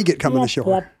what do they get coming to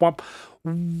shore?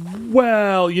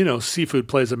 Well, seafood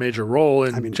plays a major role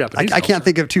in Japanese I can't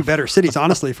think of two better cities,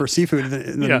 honestly, for seafood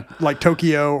than like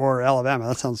Tokyo or Alabama.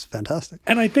 That sounds fantastic.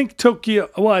 And I think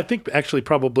actually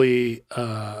probably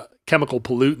chemical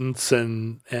pollutants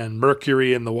and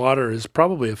mercury in the water is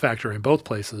probably a factor in both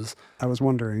places. I was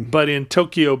wondering. But in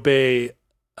Tokyo Bay,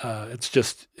 it's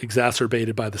just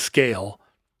exacerbated by the scale.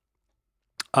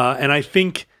 And I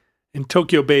think in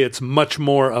Tokyo Bay, it's much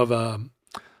more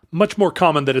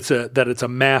common that it's a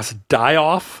mass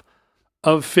die-off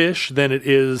of fish than it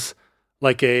is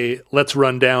like a let's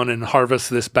run down and harvest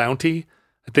this bounty.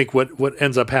 I think what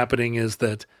ends up happening is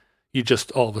that you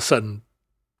just all of a sudden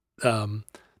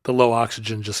the low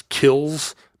oxygen just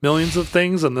kills millions of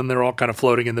things, and then they're all kind of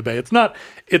floating in the bay. It's not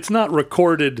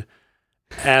recorded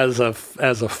as a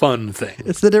fun thing.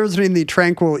 It's the difference between the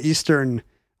tranquil Eastern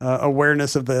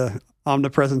awareness of the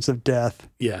omnipresence of death,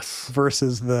 yes,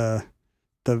 versus the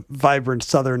vibrant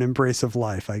Southern embrace of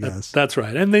life, I guess. That's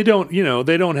right. And they don't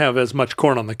have as much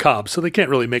corn on the cob, so they can't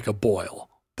really make a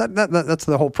boil. That's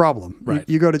the whole problem. Right.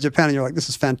 You go to Japan and you're like, this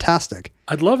is fantastic.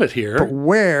 I'd love it here. But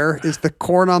where is the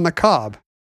corn on the cob?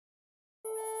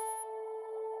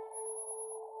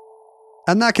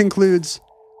 And that concludes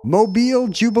Mobile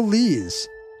Jubilees.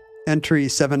 Entry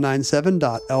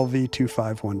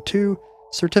 797.LV2512,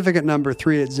 certificate number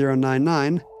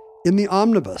 38099, in the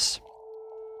omnibus.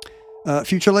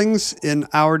 Futurelings, in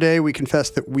our day, we confess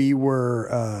that we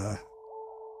were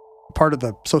part of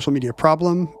the social media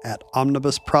problem at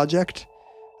Omnibus Project.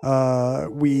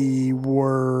 We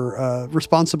were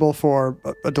responsible for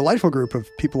a delightful group of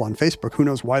people on Facebook. Who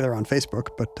knows why they're on Facebook,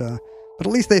 but at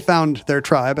least they found their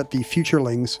tribe at the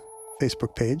Futurelings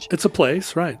Facebook page. It's a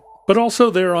place, right? But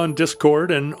also they're on Discord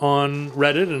and on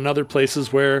Reddit and other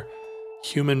places where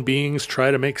human beings try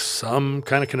to make some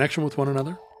kind of connection with one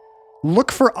another.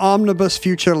 Look for Omnibus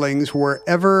Futurelings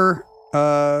wherever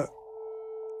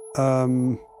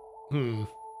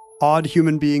odd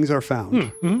human beings are found.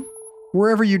 Mm-hmm.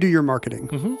 Wherever you do your marketing.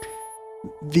 Mm-hmm.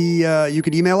 You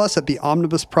could email us at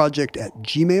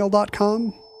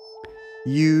theomnibusproject@gmail.com.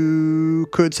 You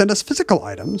could send us physical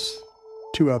items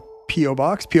to a P.O.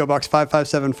 Box, P.O. Box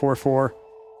 55744,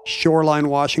 Shoreline,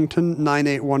 Washington,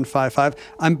 98155.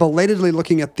 I'm belatedly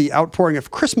looking at the outpouring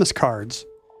of Christmas cards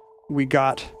we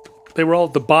got They were all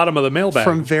at the bottom of the mailbag.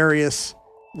 from various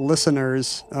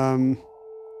listeners.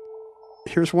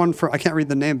 Here's one from, I can't read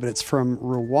the name, but it's from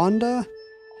Rwanda.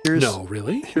 No,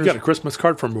 really? You got a Christmas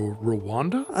card from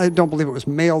Rwanda? I don't believe it was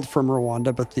mailed from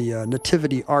Rwanda, but the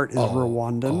nativity art is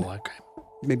Rwandan. Oh, okay.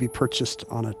 Maybe purchased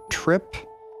on a trip.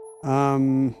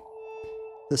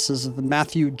 This is the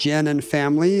Matthew, Jen, and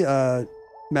family.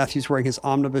 Matthew's wearing his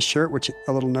omnibus shirt, which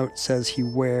a little note says he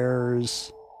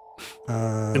wears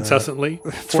Incessantly?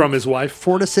 It's from his wife?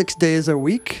 4 to 6 days a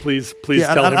week. Please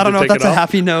tell him I don't to know if take that's it a off.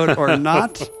 happy note or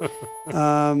not.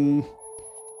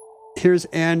 Here's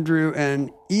Andrew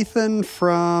and Ethan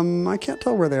from, I can't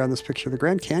tell where they are in this picture, the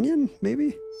Grand Canyon,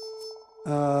 maybe?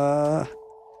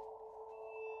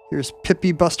 Here's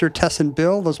Pippi, Buster, Tess, and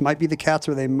Bill. Those might be the cats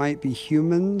or they might be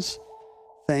humans.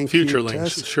 Thank you,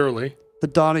 Futurelings, Tess. surely. The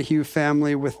Donahue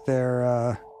family with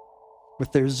their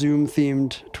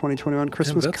Zoom-themed 2021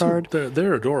 Christmas card.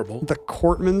 They're adorable. The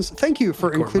Cortmans. Thank you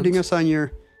for The including Cortmans. us on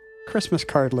your Christmas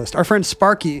card list. Our friend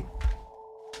Sparky,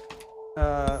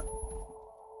 on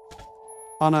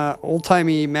a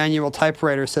old-timey manual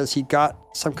typewriter, says he got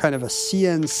some kind of a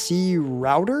CNC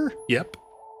router. Yep.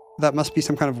 That must be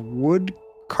some kind of wood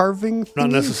carving thing. Not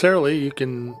necessarily. You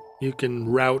can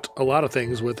route a lot of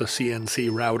things with a CNC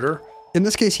router. In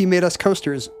this case, he made us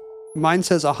coasters. Mine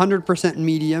says 100%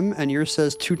 medium, and yours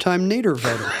says 2-time Nader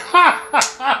voter.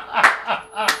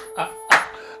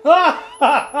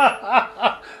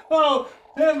 Oh,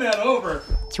 hand that over.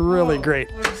 It's really great.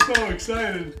 I'm so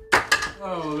excited.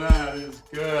 Oh, that is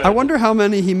good. I wonder how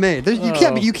many he made.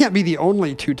 You can't be the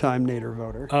only 2-time Nader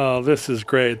voter. Oh, this is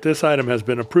great. This item has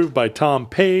been approved by Tom.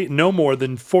 Pay no more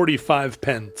than 45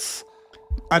 pence.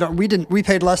 We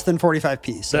paid less than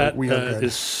 45p, so That we are good.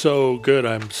 is so good.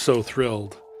 I'm so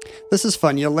thrilled. This is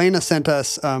fun. Yelena sent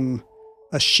us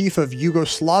a sheaf of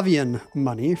Yugoslavian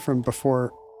money from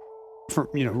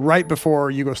right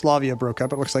before Yugoslavia broke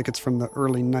up. It looks like it's from the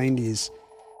early 90s.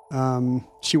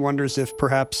 She wonders if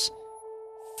perhaps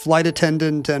flight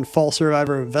attendant and fall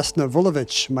survivor Vesna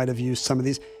Vulovic might have used some of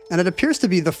these. And it appears to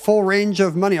be the full range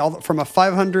of money, from a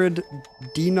 500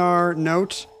 dinar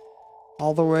note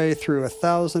all the way through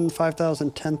 1,000,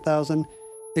 5,000, 10,000.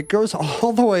 It goes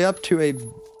all the way up to a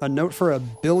note for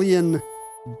 $1 billion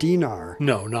dinar.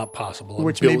 No, not possible. A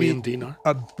Which billion maybe dinar?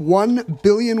 A 1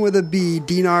 billion with a B,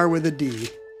 dinar with a D,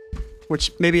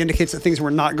 which maybe indicates that things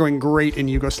were not going great in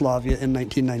Yugoslavia in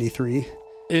 1993.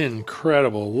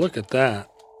 Incredible. Look at that.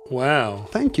 Wow.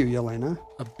 Thank you, Yelena.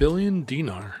 $1 billion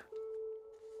dinar.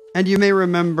 And you may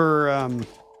remember,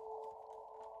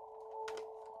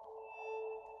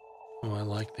 Oh, I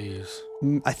like these.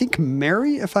 I think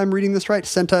Mary, if I'm reading this right,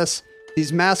 sent us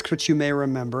these masks, which you may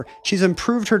remember. She's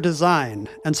improved her design,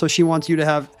 and so she wants you to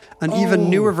have an even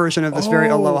newer version of this very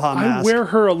Aloha mask. I wear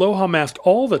her Aloha mask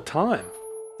all the time.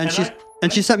 And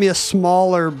she sent me a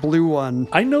smaller blue one.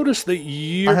 I noticed that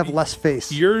I have less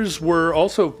face. yours were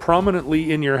also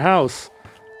prominently in your house.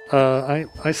 I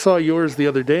saw yours the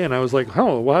other day, and I was like,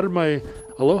 oh, well, how did my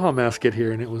Aloha mask get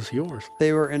here? And it was yours.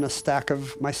 They were in my stack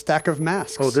of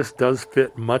masks. Oh, this does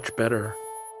fit much better.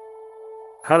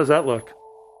 How does that look?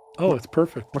 Oh, it's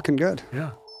perfect. Looking good.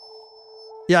 Yeah.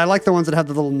 Yeah, I like the ones that have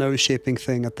the little nose shaping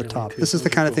thing at the Yeah, me top. too. This is the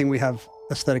Those are kind of cool. thing we have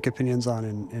aesthetic opinions on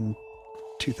in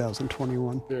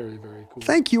 2021. Very, very cool.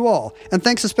 Thank you all. And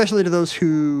thanks especially to those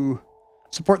who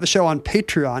support the show on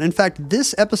Patreon. In fact,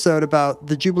 this episode about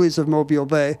the Jubilees of Mobile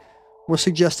Bay was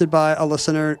suggested by a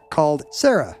listener called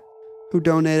Sarah, who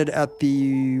donated at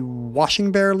the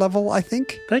Washing Bear level, I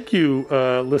think. Thank you,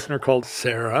 listener called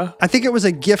Sarah. I think it was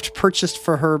a gift purchased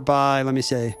for her by,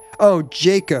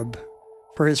 Jacob,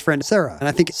 for his friend Sarah. And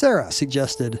I think Sarah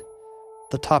suggested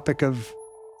the topic of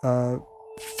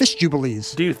fish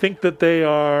jubilees. Do you think that they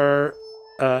are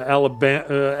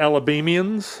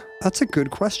Alabamians? That's a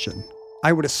good question.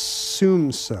 I would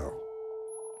assume so.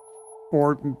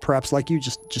 Or perhaps like you,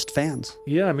 just fans.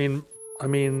 Yeah, I mean,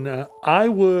 I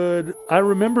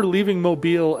remember leaving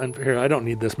Mobile, and here, I don't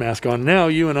need this mask on. Now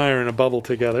you and I are in a bubble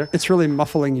together. It's really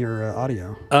muffling your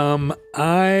audio.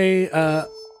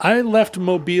 I left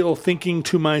Mobile thinking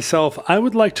to myself, I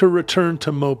would like to return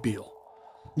to Mobile.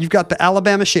 You've got the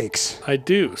Alabama Shakes. I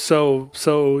do. So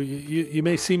you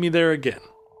may see me there again.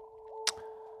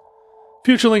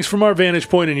 Futurelings, from our vantage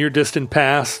point in your distant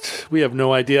past, we have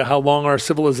no idea how long our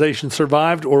civilization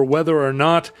survived or whether or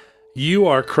not you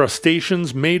are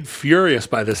crustaceans made furious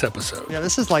by this episode. Yeah,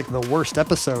 this is like the worst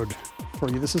episode for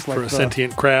you. This is like For a the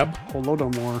sentient crab.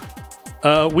 Holodomor.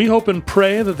 We hope and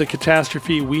pray that the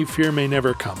catastrophe we fear may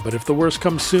never come, but if the worst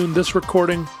comes soon, this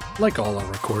recording, like all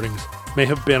our recordings, may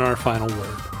have been our final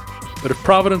word. But if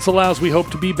Providence allows, we hope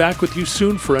to be back with you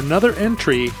soon for another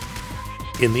entry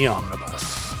in the Omnibus.